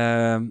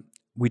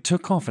 we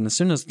took off, and as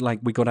soon as like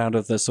we got out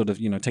of the sort of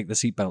take the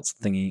seatbelts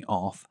thingy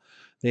off,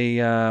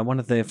 one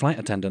of the flight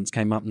attendants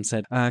came up and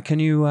said, "Can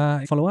you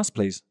follow us,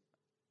 please?"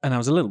 And I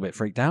was a little bit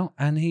freaked out,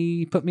 and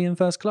he put me in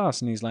first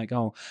class, and he's like,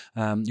 "Oh,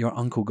 your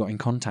uncle got in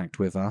contact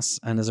with us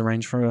and has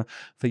arranged for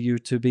you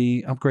to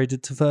be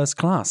upgraded to first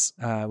class.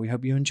 We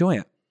hope you enjoy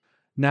it."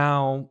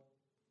 Now,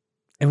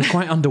 it was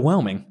quite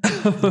underwhelming.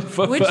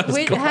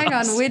 hang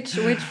on,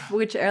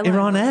 which airline?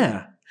 Iran was it?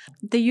 Air.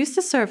 They used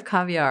to serve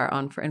caviar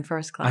in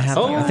first class. I had.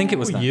 I think it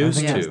was that. used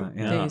I think it was to. that,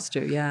 yeah. They used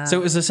to, yeah. So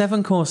it was a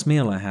 7-course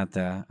meal I had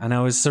there, and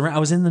I was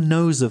in the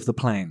nose of the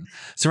plane,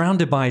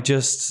 surrounded by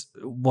just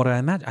what I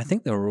imagine. I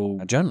think they were all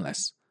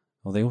journalists.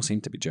 Well, they all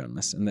seemed to be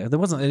journalists, and there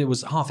wasn't. It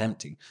was half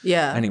empty,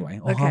 yeah. anyway,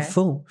 or Okay. half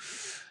full.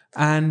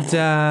 And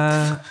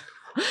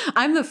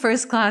I'm the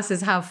first class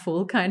is half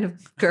full kind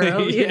of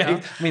girl, you yeah,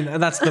 know. I mean,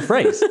 that's the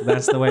phrase.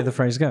 That's the way the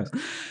phrase goes.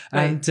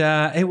 And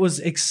it was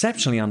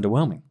exceptionally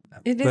underwhelming.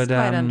 It is But,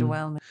 quite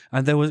underwhelming.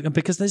 And there was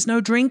because there's no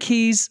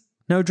drinkies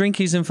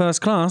in first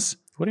class.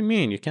 What do you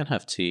mean? You can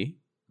have tea.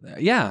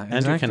 Yeah,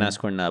 And you can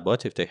ask for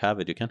nabat if they have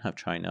it. You can have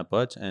chai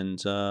nabat. And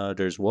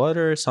there's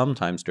water.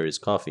 Sometimes there is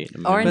coffee.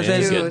 Orange But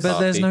there's, juice. but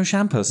there's no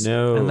shampoos.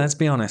 No. And let's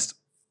be honest.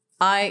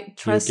 I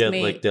trust you get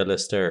me. like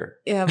Delester.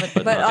 Yeah, but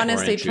but not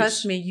honestly, orange trust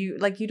juice. me.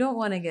 You don't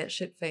want to get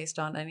shit faced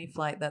on any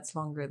flight that's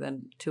longer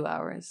than 2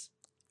 hours.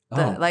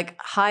 Oh. Like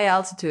high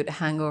altitude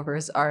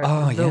hangovers are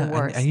Oh, the yeah.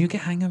 worst. And you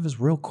get hangovers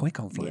real quick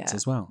on flights Yeah,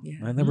 as well. yeah.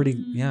 Right? They're really,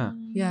 yeah.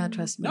 Yeah,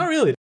 trust me. Not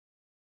really.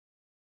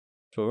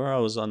 So where I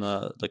was on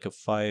a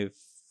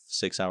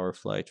 5-6 hour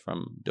flight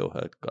from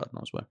Doha, God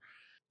knows where.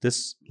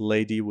 This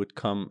lady would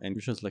come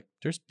and she was like,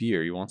 "There's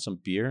beer. You want some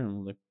beer?" And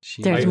I'm like,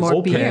 There's I more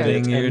opened beer.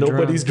 it You're and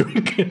nobody's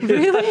drinking it.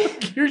 Really?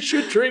 Like, you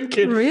should drink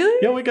it. Really?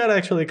 Yeah, we got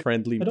actually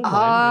friendly. I don't mind.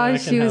 Ah, Yeah, I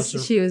she can have was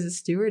some- she was a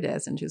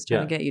stewardess and she was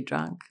trying Yeah. to get you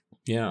drunk.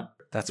 Yeah,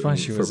 That's why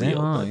she For was in. real,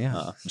 Oh, but,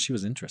 yeah. She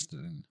was interested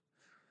in.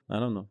 I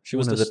don't know. She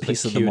wanted was a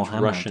piece of the cute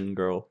Mohammed. Russian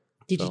girl.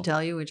 Did So- you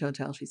tell you which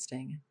hotel she's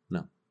staying in?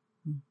 No.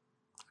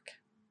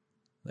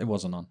 It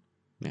wasn't on.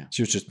 Yeah.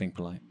 She was just being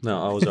polite.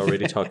 No, I was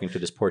already talking to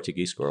this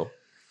Portuguese girl.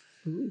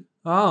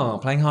 Oh,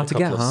 playing hard to A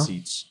get, couple huh? of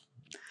seats.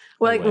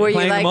 Like, Away. were you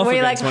Playing like, them off were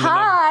you like, against one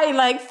another. hi,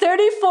 like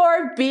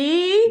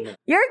 34B?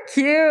 You're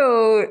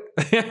cute.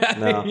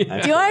 No,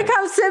 Do you want to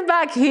come sit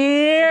back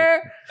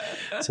here?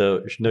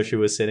 So no, she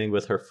was sitting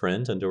with her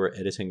friend and they were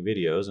editing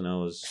videos, and I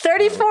was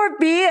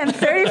 34B and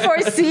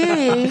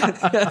 34C.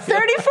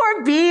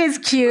 34B is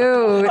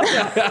cute.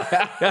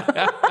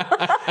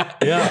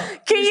 Yeah.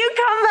 Can you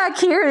come back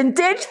here and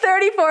ditch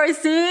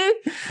 34C?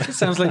 It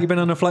sounds like you've been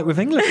on a flight with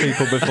English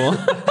people before.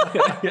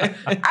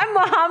 I'm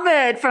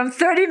Mohammed from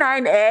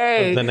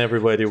 39A. Then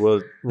everybody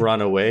would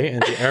run away,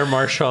 and the air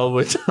marshal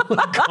would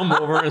come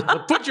over and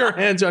put your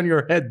hands on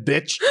your head,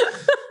 bitch.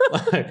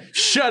 Like,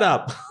 shut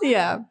up.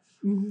 Yeah.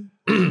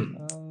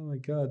 Oh my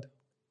god.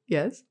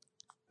 Yes.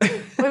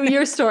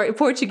 Your story,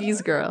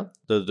 Portuguese girl.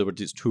 There were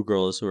these two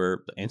girls who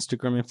were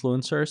Instagram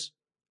influencers.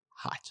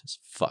 Hot as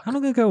fuck. How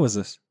long ago was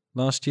this?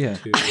 Last year.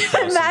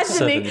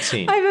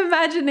 2017. I'm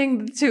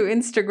imagining the two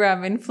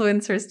Instagram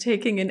influencers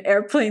taking an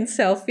airplane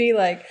selfie,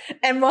 like,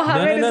 and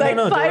Mohammed No, is like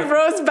no, 5 they-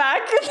 rows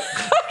back,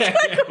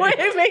 like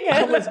waving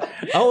I at was,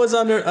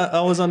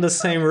 I was on the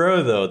same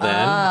row though then,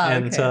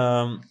 and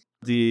okay.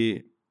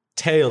 the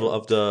tail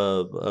of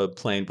the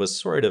plane was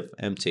sort of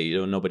empty.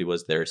 Nobody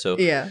was there. So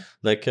Yeah.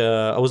 like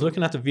I was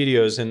looking at the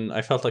videos and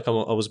I felt like I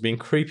was being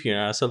creepy. And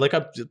I said like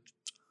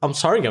I'm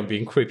sorry I'm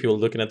being creepy while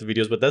looking at the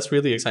videos, but that's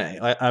really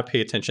exciting. I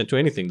pay attention to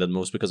anything that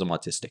moves because I'm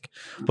autistic.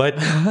 But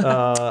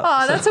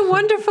Oh, that's a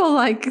wonderful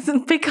like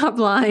pickup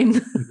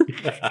line.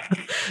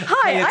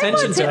 Hi, Pay I'm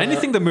attention to autistic.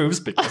 anything that moves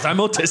because I'm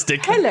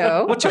autistic.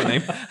 Hello. What's your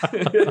name?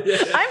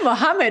 I'm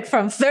Mohammed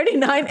from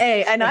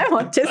 39A, and I'm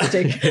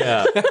autistic.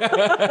 yeah,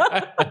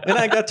 and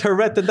I got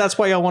Tourette, and that's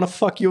why I want to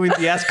fuck you in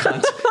the ass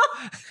cunt.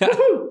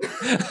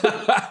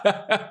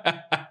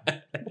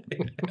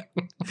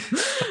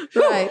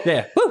 Right.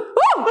 Yeah.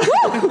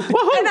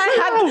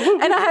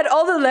 And I had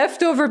all the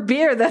leftover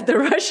beer that the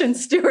Russian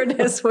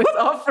stewardess was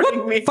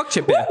offering me. Fuck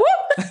your beer.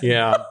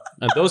 Yeah,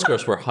 and those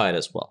girls were hot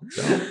as well.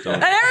 Don't.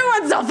 And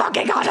everyone's so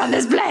fucking hot on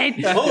this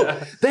plane. Oh,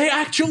 they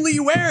actually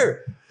were.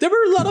 There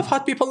were a lot of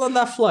hot people on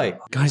that flight.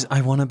 Guys,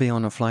 I want to be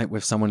on a flight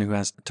with someone who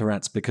has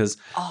Tourette's because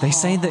they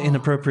say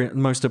the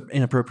most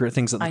inappropriate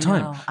things at the I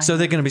time. know, I So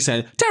they're going to be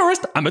saying,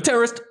 terrorist, I'm a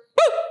terrorist.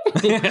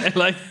 Woo!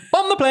 Like,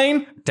 bomb the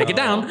plane, take it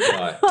down.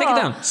 God. Take it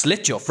down,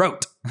 slit your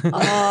throat. Oh,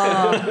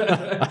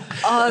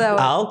 that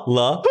was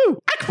Allahu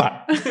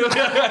Akbar.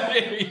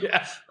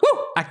 Yeah. Woo!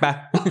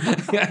 Akbar.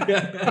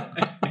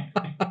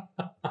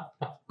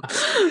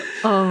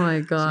 oh my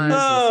god.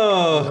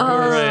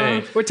 Oh,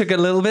 great. We took a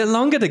little bit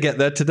longer to get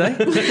there today.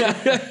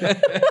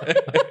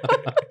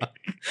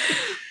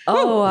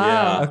 Oh wow.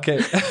 Yeah. Okay.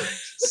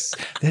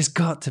 There's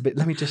got to be.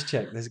 Let me just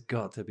check. There's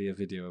got to be a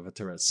video of a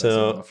Tourette's person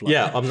on So a flight.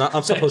 yeah,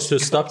 I'm supposed to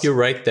stop you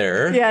right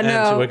there. Yeah, and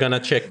no. we're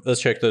gonna let's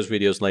check those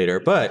videos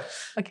later. But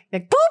Okay.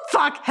 Like, boop,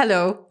 fuck,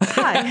 hello.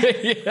 Hi.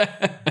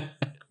 Yeah.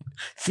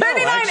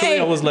 39A. actually,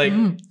 I was like,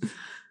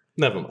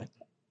 never mind.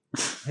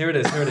 Here it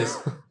is. Here it is.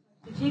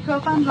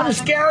 I'm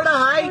scared of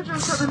heights.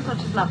 Equipment such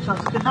as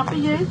laptops could not be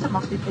used and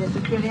must be placed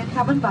securely in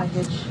cabin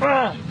baggage.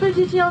 Full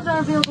details are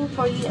available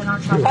for you in our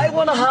travel. I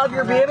want to have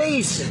your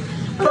babies.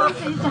 We're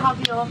pleased to have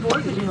you on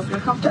board. We do hope you're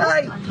comfortable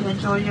Hey, and you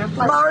enjoy your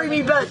flight. marry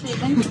me, bitch. This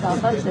evening to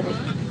Belfast City.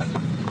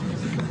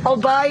 I'll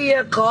buy you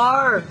a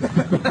car.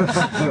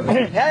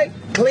 Hey,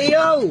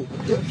 Cleo.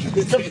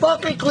 It's a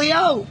fucking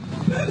Cleo.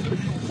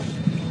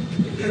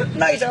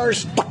 Nice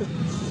horse.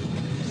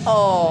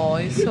 Oh,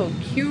 he's so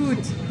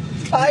cute.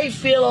 I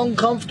feel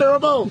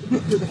uncomfortable.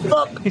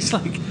 Fuck. He's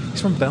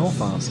from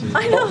Belfast.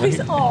 I know he's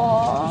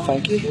aw.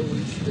 Thank you.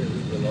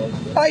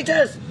 I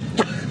just.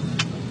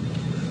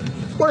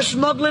 We're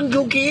smuggling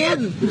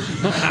cocaine.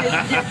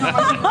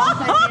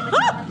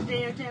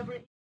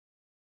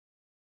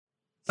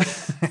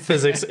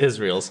 Physics is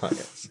real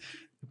science.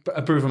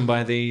 Proven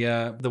by the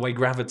way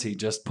gravity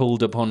just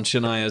pulled upon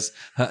Shania's.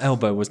 Her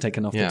elbow was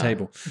taken off the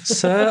table.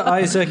 Sir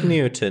Isaac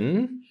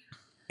Newton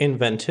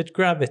invented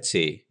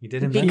gravity. He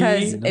did invent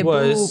Because it. a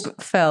was-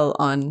 boob fell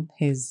on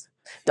his.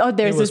 Oh, It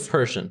there's was this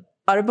Persian.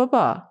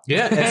 Arababa.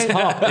 Yeah,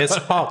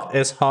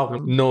 it's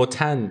hog. No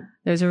tan.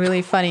 There's a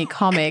really funny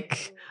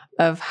comic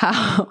of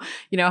how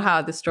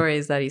how the story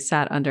is that he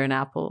sat under an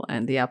apple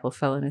and the apple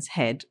fell on his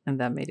head and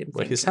that made him.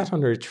 Well, think- he sat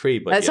under a tree,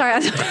 but yeah. Sorry,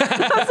 I'm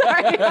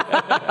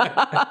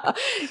sorry.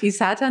 He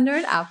sat under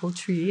an apple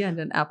tree and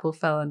an apple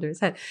fell under his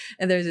head.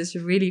 And there's this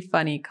really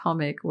funny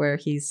comic where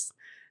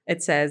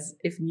it says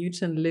if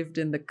Newton lived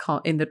in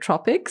the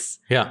tropics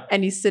Yeah.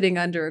 and he's sitting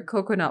under a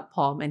coconut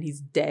palm and he's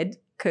dead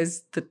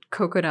because the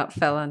coconut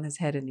fell on his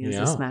head and he has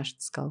Yeah. a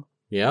smashed skull.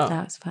 Yeah.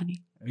 That was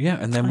funny. Yeah,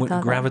 and then I thought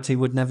that. gravity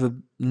would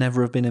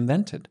never have been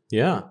invented.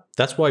 Yeah.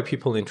 That's why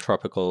people in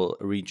tropical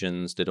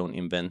regions, they don't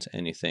invent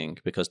anything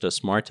because the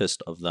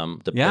smartest of them,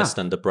 the Yeah. best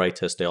and the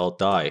brightest, they all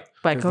die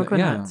By Because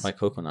coconuts. by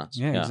coconuts.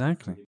 Yeah,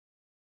 exactly.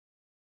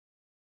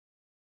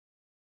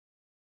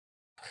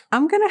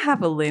 I'm going to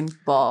have a lint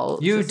ball.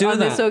 You just do on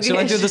that. this Shall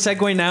I do the occasion.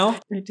 segue now?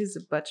 It is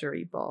a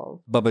buttery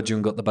ball. Bubba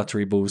June got the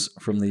buttery balls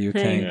from the UK.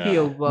 Thank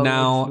you, Bubba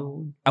Now,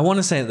 June. I want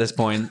to say at this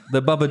point,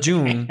 the Bubba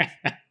June,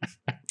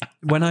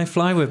 when I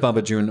fly with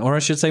Bubba June, or I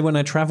should say when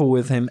I travel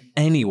with him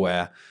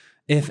anywhere,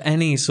 if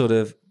any sort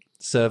of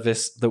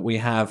service that we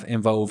have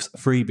involves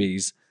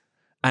freebies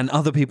and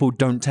other people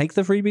don't take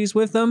the freebies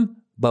with them,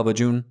 Bubba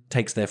June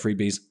takes their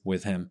freebies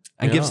with him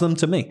and gives Yeah. them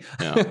to me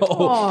Yeah.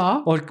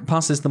 Aw. or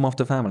passes them off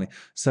to family.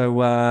 So,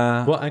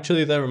 Well,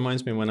 actually, that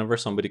reminds me, whenever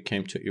somebody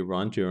came to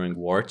Iran during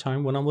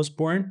wartime when I was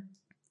born,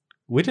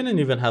 we didn't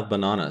even have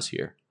bananas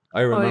here.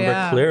 I remember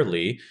yeah.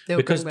 clearly They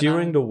would because bring during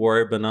banana. the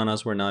war,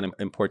 bananas were not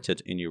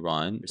imported in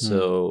Iran.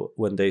 So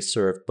when they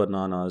served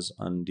bananas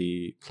on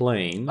the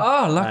plane,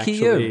 oh, lucky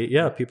you.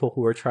 yeah, people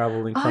who were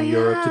traveling from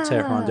Europe to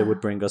Tehran, they would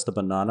bring us the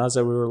bananas,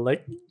 and we were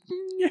like,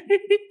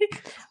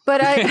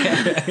 But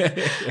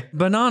I.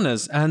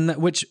 Bananas, and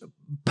which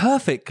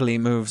perfectly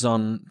moves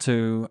on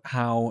to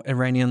how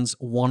Iranians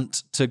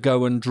want to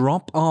go and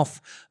drop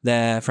off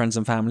their friends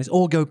and families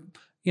or go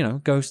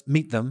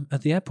meet them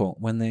at the airport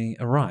when they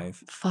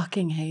arrive.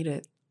 Fucking hate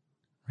it.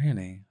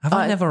 Really? Have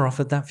I never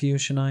offered that for you,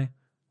 Shania?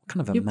 What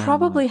kind of a You man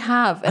probably am I?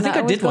 have. I think I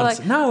always did go once.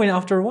 like- No,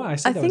 after a while. I,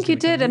 said I think you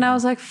did, and I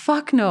was like,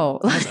 "Fuck no!"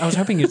 I was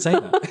hoping you'd say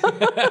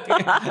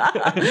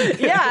that.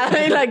 Yeah, I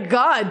mean, like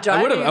God,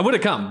 I would driving.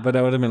 have come, but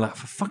I would have been like,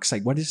 for fuck's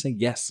sake, why did you say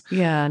yes?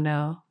 Yeah,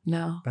 no.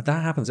 But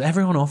that happens.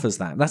 Everyone offers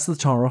that. That's the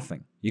tar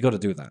offing. You got to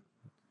do that.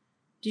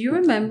 Do you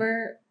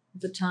remember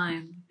the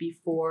time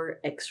before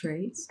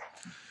X-rays?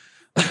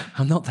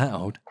 I'm not that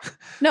old.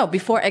 No,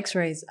 before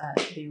X-rays at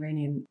the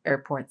Iranian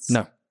airports.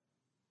 No.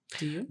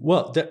 Do you?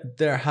 well,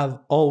 there have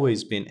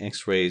always been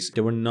X-rays.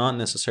 They were not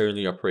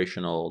necessarily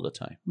operational all the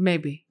time.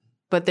 Maybe.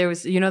 But there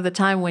was, the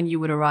time when you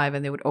would arrive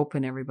and they would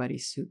open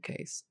everybody's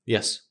suitcase.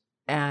 Yes.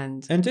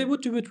 And And they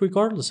would do it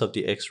regardless of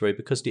the X-ray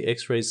because the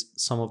X-rays,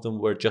 some of them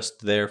were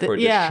just there for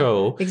the yeah,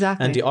 show.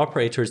 exactly. And the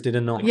operators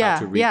didn't know Yeah, how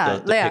to read yeah,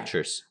 the yeah.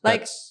 pictures.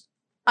 Like- That's-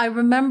 I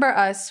remember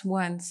us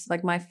once,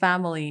 like my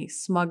family,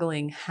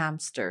 smuggling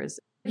hamsters.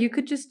 You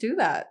could just do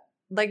that.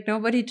 Like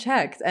nobody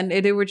checked. And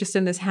they were just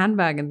in this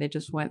handbag and they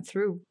just went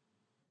through.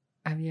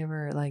 Have you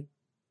ever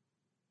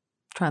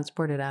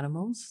transported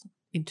animals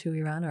into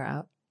Iran or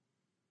out?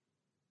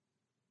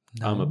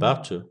 I'm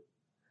about to.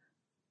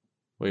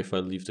 Or if I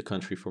leave the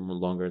country for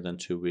longer than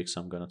 2 weeks,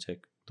 I'm going to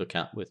take the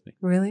cat with me.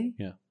 Really?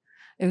 Yeah.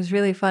 It was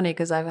really funny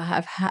because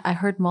I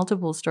heard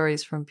multiple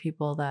stories from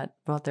people that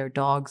brought their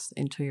dogs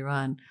into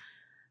Iran,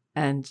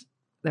 and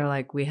they're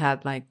like, we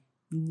had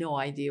no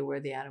idea where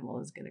the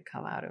animal is going to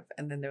come out of,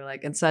 and then they're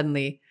like, and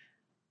suddenly,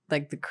 the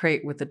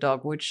crate with the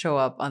dog would show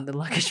up on the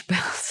luggage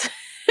belt,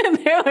 and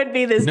there would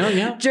be this No,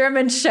 yeah.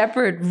 German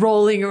Shepherd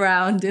rolling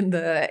around in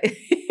the in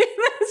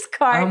this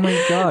car, Oh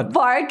my God.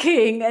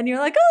 barking, and you're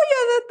like, oh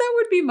yeah, that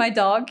would be my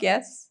dog.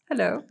 Yes,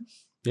 hello.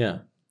 Yeah.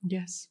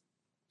 Yes.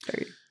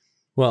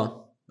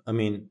 Well, I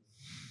mean,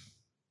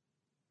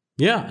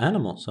 yeah,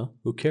 animals. So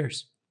who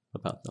cares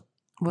about them?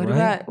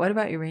 Right. What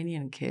about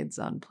Iranian kids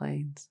on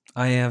planes?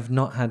 I have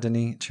not had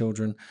any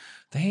children.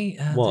 They're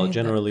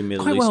Generally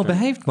Middle quite well Eastern.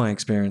 behaved. My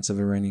experience of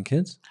Iranian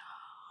kids.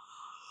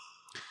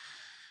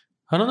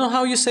 I don't know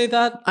how you say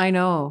that. I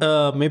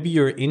know. Maybe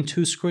you're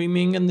into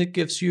screaming and it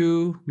gives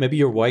you, maybe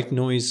your white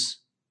noise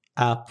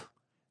app.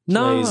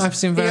 No, plays I've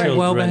seen very children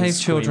well behaved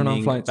children on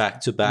screaming flights.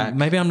 back to back.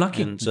 Maybe I'm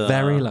lucky. And,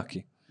 very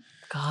lucky.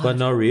 God. But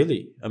not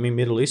really. I mean,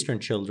 Middle Eastern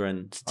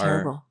children are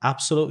terrible.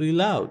 absolutely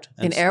loud.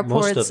 In And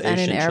airports most of and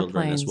in Asian children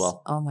airplanes. as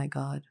well. Oh my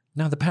God.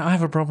 No, I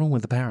have a problem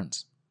with the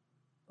parents.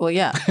 Well,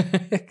 yeah.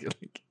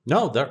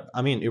 No,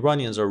 I mean,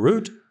 Iranians are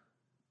rude.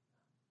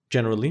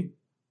 Generally,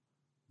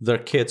 their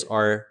kids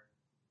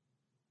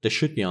they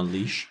should be on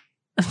leash.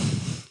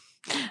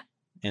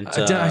 And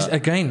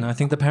Again, I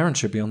think the parents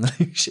should be on the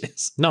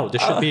leashes. no, they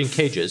should be in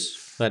cages.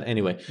 But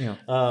anyway, Yeah.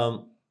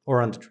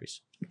 or on the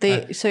trees.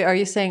 So are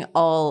you saying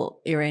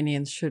all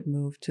Iranians should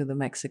move to the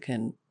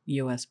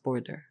Mexican-U.S.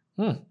 border?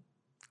 No,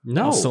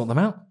 I'll sort them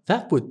out.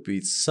 that would be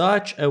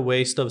such a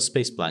waste of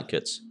space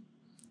blankets.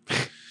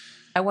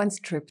 I once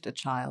tripped a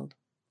child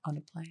on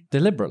a plane.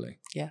 Deliberately.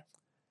 Yeah.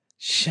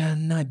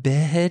 Shanai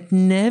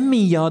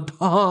behetnemi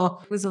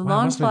yadha. It was a Wow,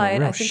 long must have been flight.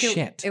 real I think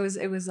shit.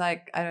 it was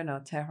like, I don't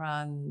know,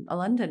 Tehran,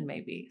 London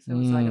maybe. So it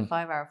was like a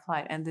 5-hour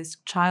flight. And this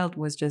child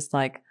was just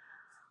like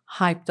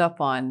hyped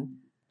up on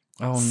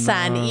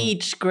San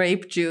each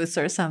grape juice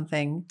or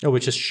something. Oh,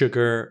 which is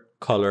sugar,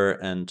 color,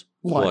 and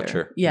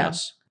water. Yeah.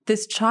 Yes.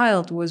 This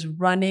child was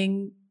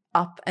running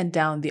up and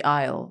down the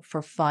aisle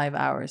for 5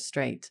 hours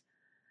straight.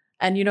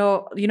 And you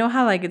know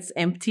how like it's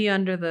empty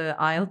under the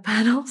aisle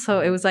panel?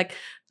 So it was like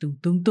dum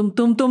dum dum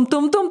dum dum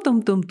dum dum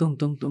dum dum dum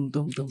dum dum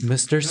dum dum.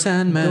 Mr.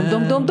 Sandman,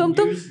 Dum dum dum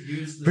dum.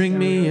 bring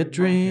me a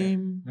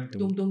dream.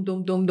 Dum dum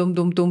dum dum dum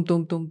dum dum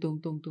dum dum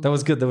dum dum. That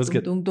was good. That was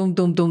good. Dum dum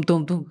dum dum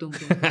dum dum dum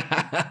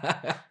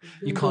dum.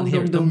 You can't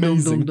hear it.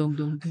 Amazing. Dum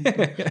dum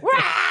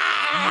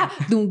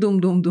dum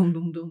dum dum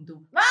dum dum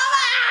dum.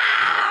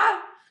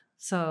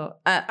 So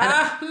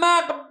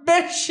Ahmad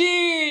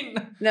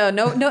Beshin. no,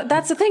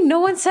 that's the thing. No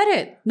one said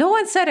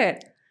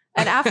it.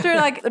 And after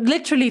like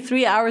literally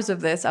 3 hours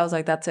of this, I was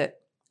like, that's it.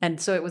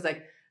 And so it was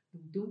like,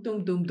 dum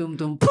dum dum dum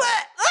dum.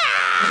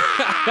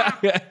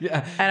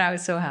 Yeah. And I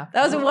was so happy.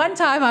 That was the one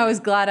time I was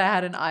glad I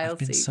had an aisle I've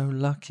been seat. so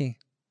lucky.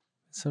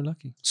 So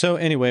lucky. So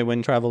anyway,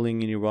 when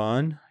traveling in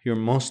Iran, you're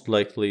most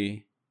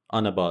likely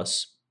on a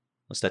bus,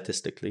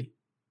 statistically.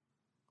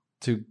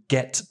 To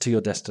get to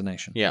your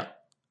destination. Yeah.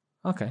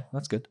 Okay,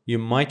 that's good. You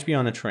might be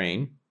on a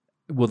train,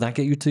 Will that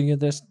get you to your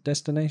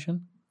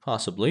destination?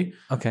 possibly,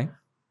 Okay.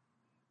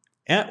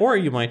 or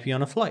you might be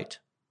on a flight.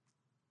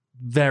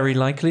 Very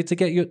likely to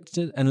get you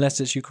to, unless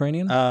it's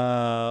Ukrainian.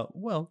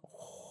 Well,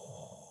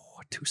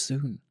 Too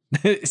soon.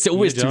 It's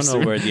always you don't too know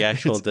soon. where the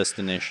actual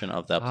destination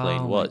of that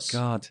plane was. Oh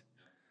my God.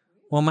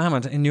 Well,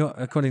 Mohammed,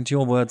 according to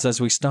your words as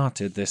we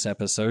started this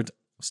episode,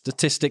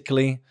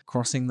 statistically,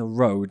 crossing the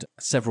road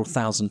several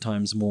thousand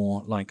times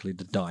more likely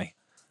to die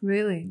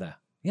Really? there.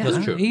 Yeah,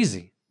 That's true.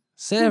 Easy.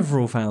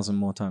 Several thousand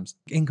more times.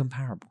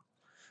 Incomparable.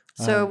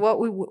 So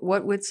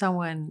what would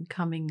someone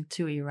coming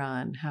to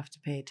Iran have to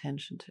pay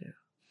attention to?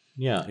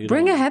 Yeah. you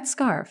Bring a don't-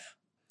 headscarf.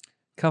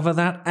 Cover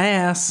that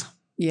ass.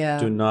 Yeah.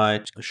 Do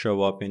not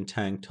show up in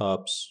tank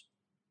tops,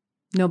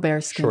 No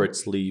bearskin. short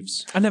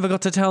sleeves. I never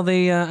got to tell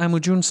the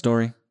Amujun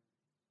story.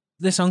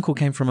 This uncle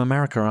came from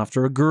America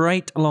after a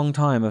great long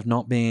time of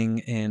not being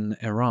in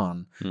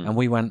Iran. And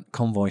we went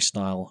convoy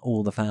style,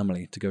 all the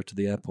family, to go to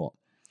the airport.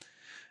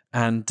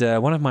 And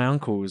one of my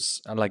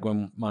uncles, like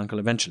when my uncle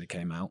eventually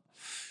came out,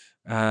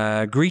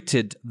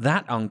 greeted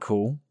that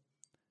uncle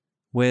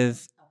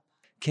with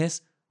kiss,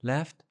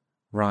 left,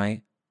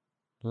 right,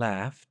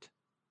 left,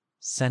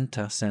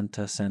 center,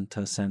 center,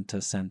 center,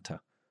 center, center.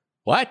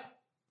 What?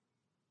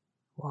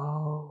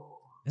 Whoa.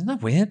 Isn't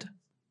that weird?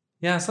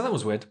 Yeah, so that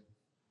was weird.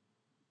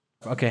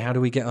 Okay, how do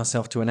we get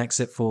ourselves to an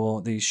exit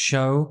for the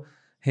show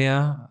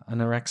here?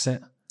 An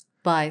exit?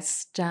 By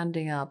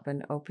standing up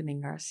and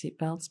opening our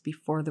seatbelts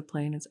before the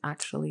plane is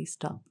actually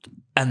stopped.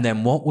 And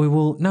then what we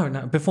will... No,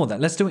 before that,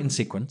 let's do it in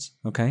sequence,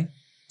 okay?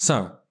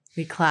 So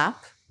We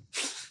clap.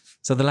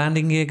 the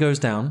landing gear goes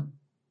down.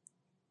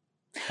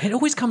 It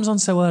always comes on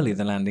so early,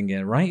 the landing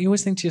gear, right? You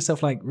always think to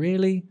yourself, like,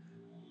 really?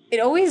 It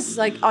always,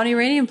 like, on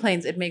Iranian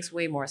planes, it makes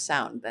way more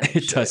sound than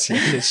It does, yeah.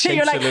 It shakes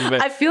You're a like, little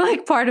bit. I feel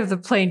like part of the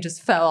plane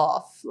just fell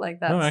off. Like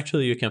that. No,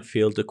 actually, you can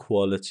feel the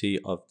quality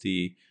of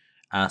the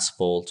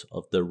asphalt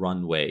of the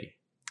runway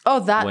Oh,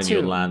 that when too.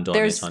 you land on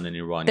it on an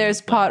Iranian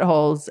There's plane.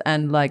 potholes,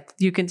 and like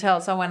you can tell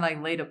someone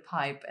like laid a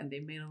pipe and they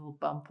made a little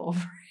bump over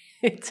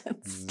it and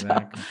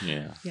stuff. Exactly.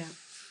 Yeah. Yeah.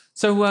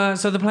 So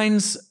the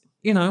planes,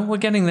 we're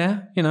getting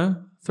there,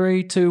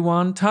 3, 2,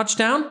 1,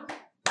 touchdown.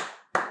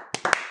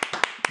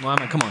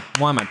 Mohammed, come on.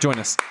 Mohammed, join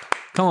us.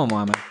 Come on,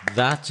 Mohammed.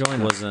 That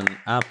was an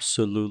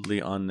absolutely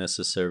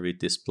unnecessary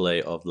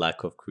display of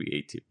lack of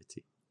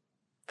creativity.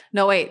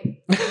 No, wait.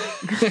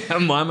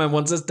 Mohammed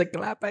wants us to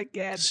clap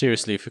again.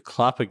 Seriously, if you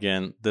clap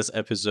again, this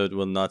episode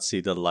will not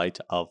see the light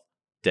of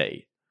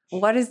day.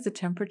 What is the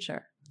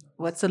temperature?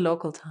 What's the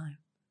local time?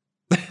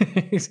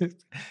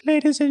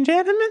 Ladies and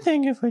gentlemen,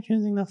 thank you for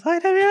choosing the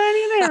flight of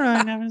Iranian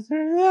Airline.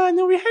 I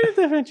know we had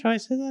different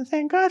choices, and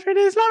thank God for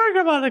this lower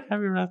Kabbalah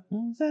Kabbalah.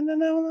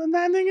 And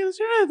landing is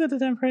true that the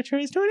temperature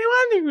is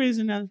 21 degrees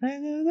in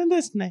the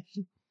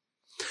destination.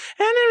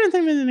 And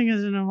everything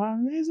is in a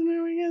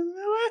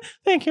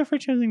thank you for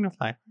choosing the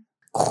flight.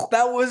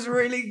 That was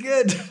really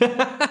good.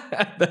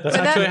 That's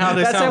actually how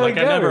they sound. Like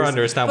I never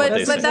understand what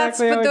they say.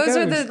 But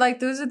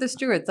those are the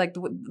stewards, like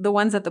the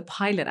ones that the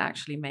pilot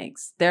actually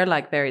makes. They're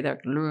like they're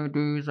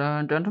ladies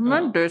and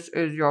gentlemen, this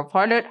is your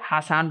pilot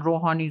Hassan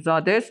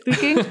Rouhanizadeh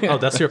speaking. Oh,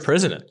 that's your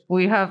president.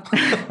 We have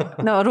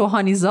no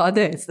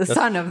Rouhanizadeh. It's the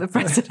son of the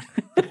president.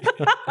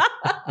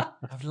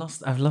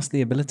 I've lost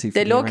the ability. For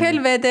the local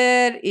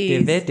weather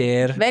is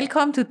weather.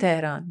 Welcome to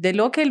Tehran. The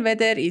local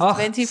weather is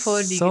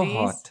 24 degrees. So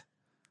hot.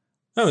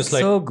 No, it's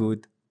like, so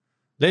good.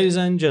 ladies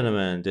and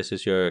gentlemen, this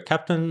is your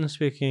captain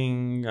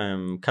speaking.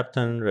 I'm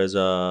Captain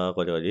Reza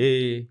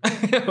Ghalighali.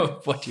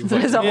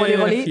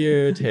 If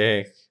you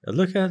take a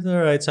look at the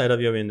right side of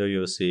your window,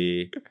 you'll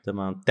see the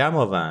Mount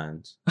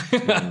Damavand.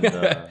 And,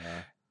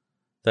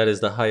 that is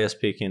the highest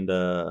peak in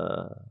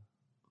the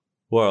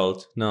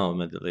world. No,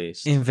 Middle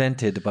East.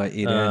 Invented by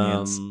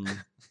Iranians.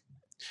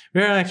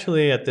 We're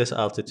actually at this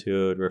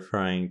altitude. We're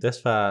flying this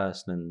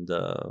fast, and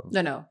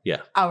No.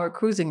 yeah. Our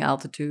cruising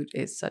altitude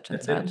is such and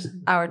such.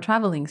 Our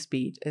traveling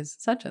speed is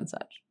such and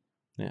such.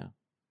 Yeah.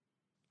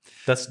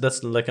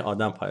 That's like an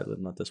Adam pilot,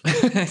 not this one.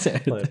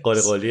 Like,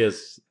 Ghalighali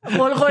is.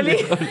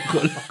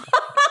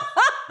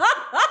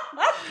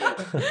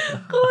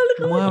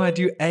 Mohammed,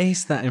 you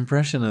aced that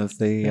impression of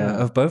the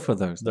of both of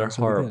those. They're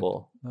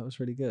horrible. That was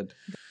really good.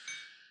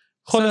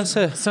 So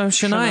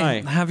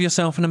Shania, have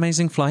yourself an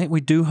amazing flight.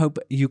 We do hope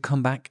you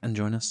come back and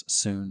join us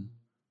soon.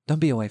 Don't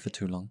be away for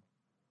too long.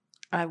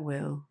 I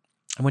will.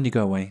 And when you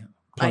go away,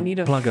 I need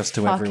a plug us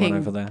to everyone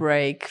over there.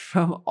 break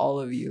from all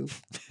of you.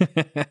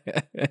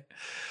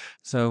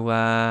 So,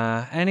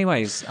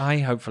 anyways,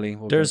 hopefully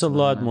will there's a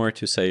lot more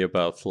to say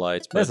about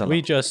flights, but There's a we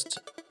lot. just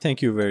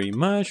thank you very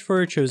much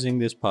for choosing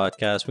this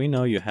podcast. We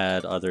know you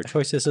had other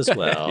choices as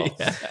well.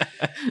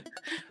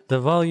 The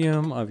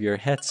volume of your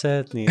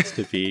headset needs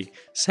to be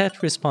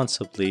set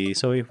responsibly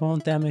so it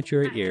won't damage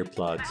your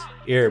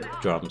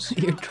eardrums.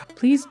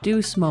 Please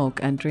do smoke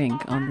and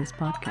drink on this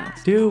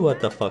podcast. Do what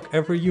the fuck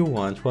ever you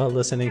want while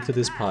listening to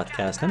this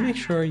podcast and make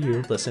sure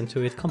you listen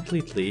to it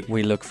completely.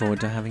 We look forward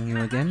to having you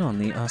again on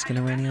the Ask an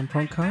Iranian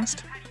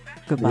podcast.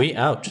 Goodbye. We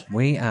out.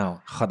 We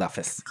out.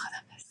 Khadafiz.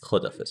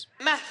 Khudafiz.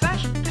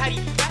 محوش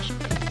پریوش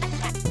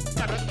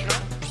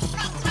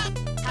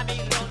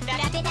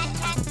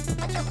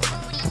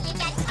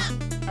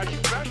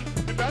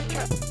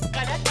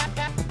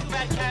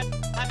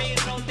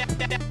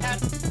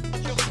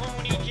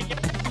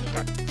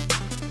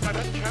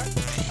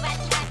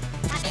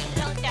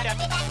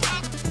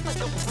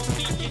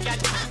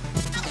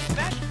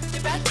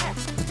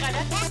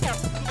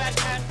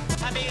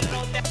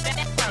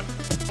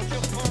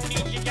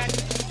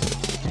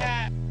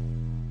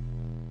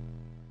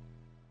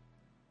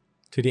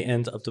To the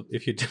end of the,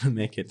 if you didn't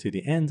make it to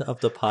the end of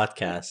the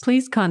podcast,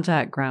 Please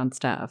contact ground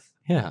staff.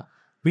 yeah,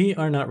 we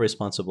are not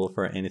responsible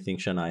for anything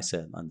Shania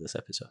said on this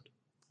episode.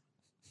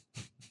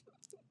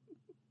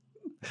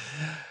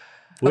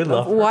 We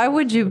love her. Why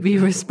would you be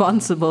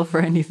responsible for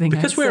anything?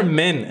 Because I we're said?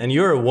 men and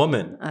you're a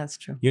woman. That's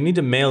true. You need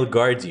a male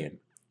guardian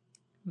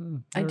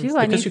I do.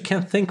 because you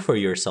can't think for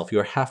yourself.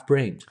 You're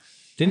half-brained.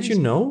 Didn't you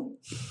know?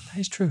 That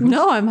is true.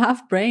 No, I'm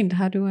half-brained.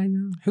 How do I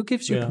know? Who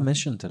gives you Yeah.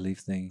 permission to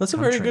leave the That's a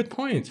country? very good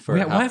point. For Why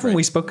haven't we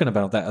half-brained. spoken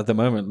about that at the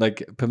moment?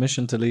 Like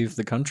permission to leave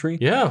the country?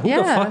 Yeah, who the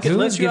Yeah. fuck Who's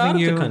lets you out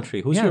giving of the you-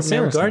 country? Who's Yeah, your male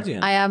seriously.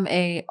 guardian? I am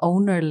a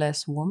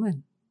ownerless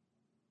woman.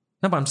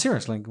 No, but I'm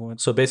serious. Like, what?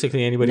 So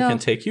basically, anybody No. can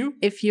take you.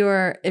 If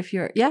you're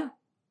yeah.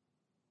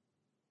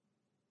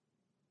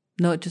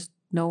 No, just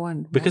no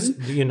one. Because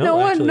won. you know,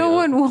 no actually,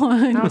 one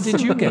won. How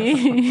did you get?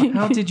 me.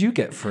 How did you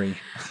get free?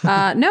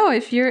 No,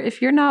 if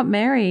you're not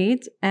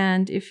married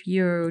and if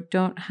you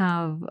don't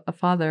have a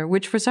father,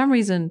 which for some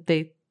reason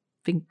they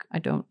think I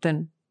don't,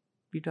 then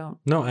you don't.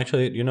 No,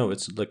 actually, you know,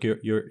 it's like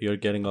you're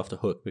getting off the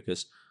hook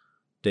because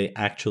they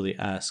actually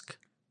ask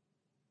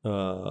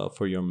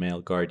for your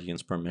male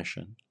guardian's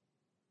permission.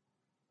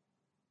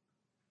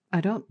 I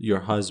don't.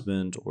 Your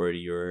husband or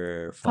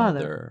your Father.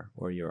 father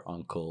or your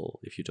uncle,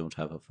 if you don't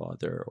have a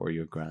father, or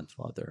your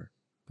grandfather.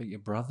 But your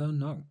brother?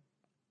 No.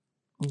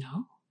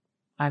 No,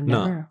 I've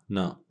never.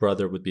 No,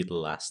 brother would be the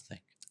last thing.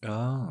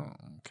 Oh,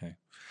 okay.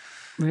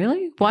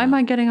 Really? Why am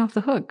I getting off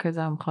the hook? Because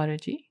I'm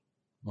Khariji?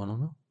 I don't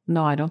know.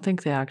 No, I don't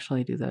think they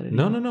actually do that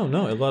No, anymore.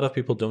 no. A lot of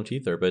people don't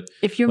either. But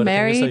If you're but the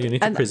thing is that married, you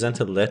need to and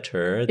present a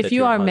letter. if that you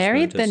your are husband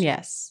married, then is-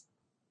 yes.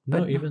 No,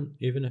 but-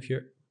 even if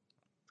you're.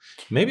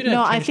 Maybe they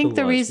No, have I changed think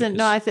the laws reason.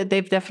 No, because I said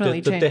they've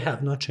definitely they changed.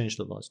 have not changed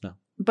the laws. No.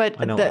 But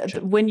I know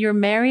that, when you're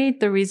married,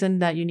 the reason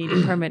that you need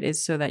a permit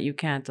is so that you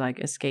can't like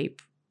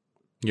escape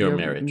Your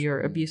marriage.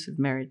 your abusive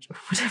marriage, or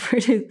whatever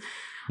it is.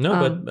 No,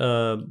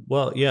 but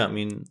well, yeah. I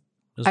mean,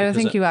 I don't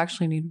think you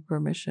actually need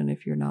permission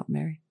if you're not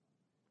married.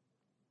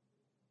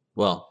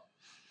 Well,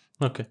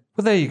 Okay.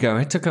 Well, there you go.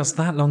 It took us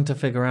that long to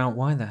figure out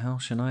why the hell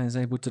Shania is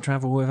able to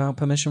travel without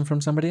permission from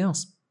somebody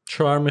else.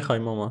 شعار میخوای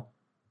ماما؟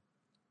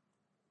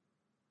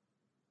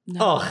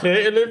 No.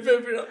 خیلی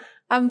ببینم.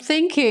 I'm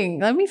thinking.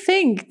 Let me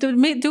think.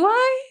 Do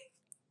I?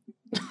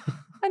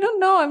 I don't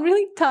know. I'm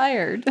really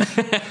tired.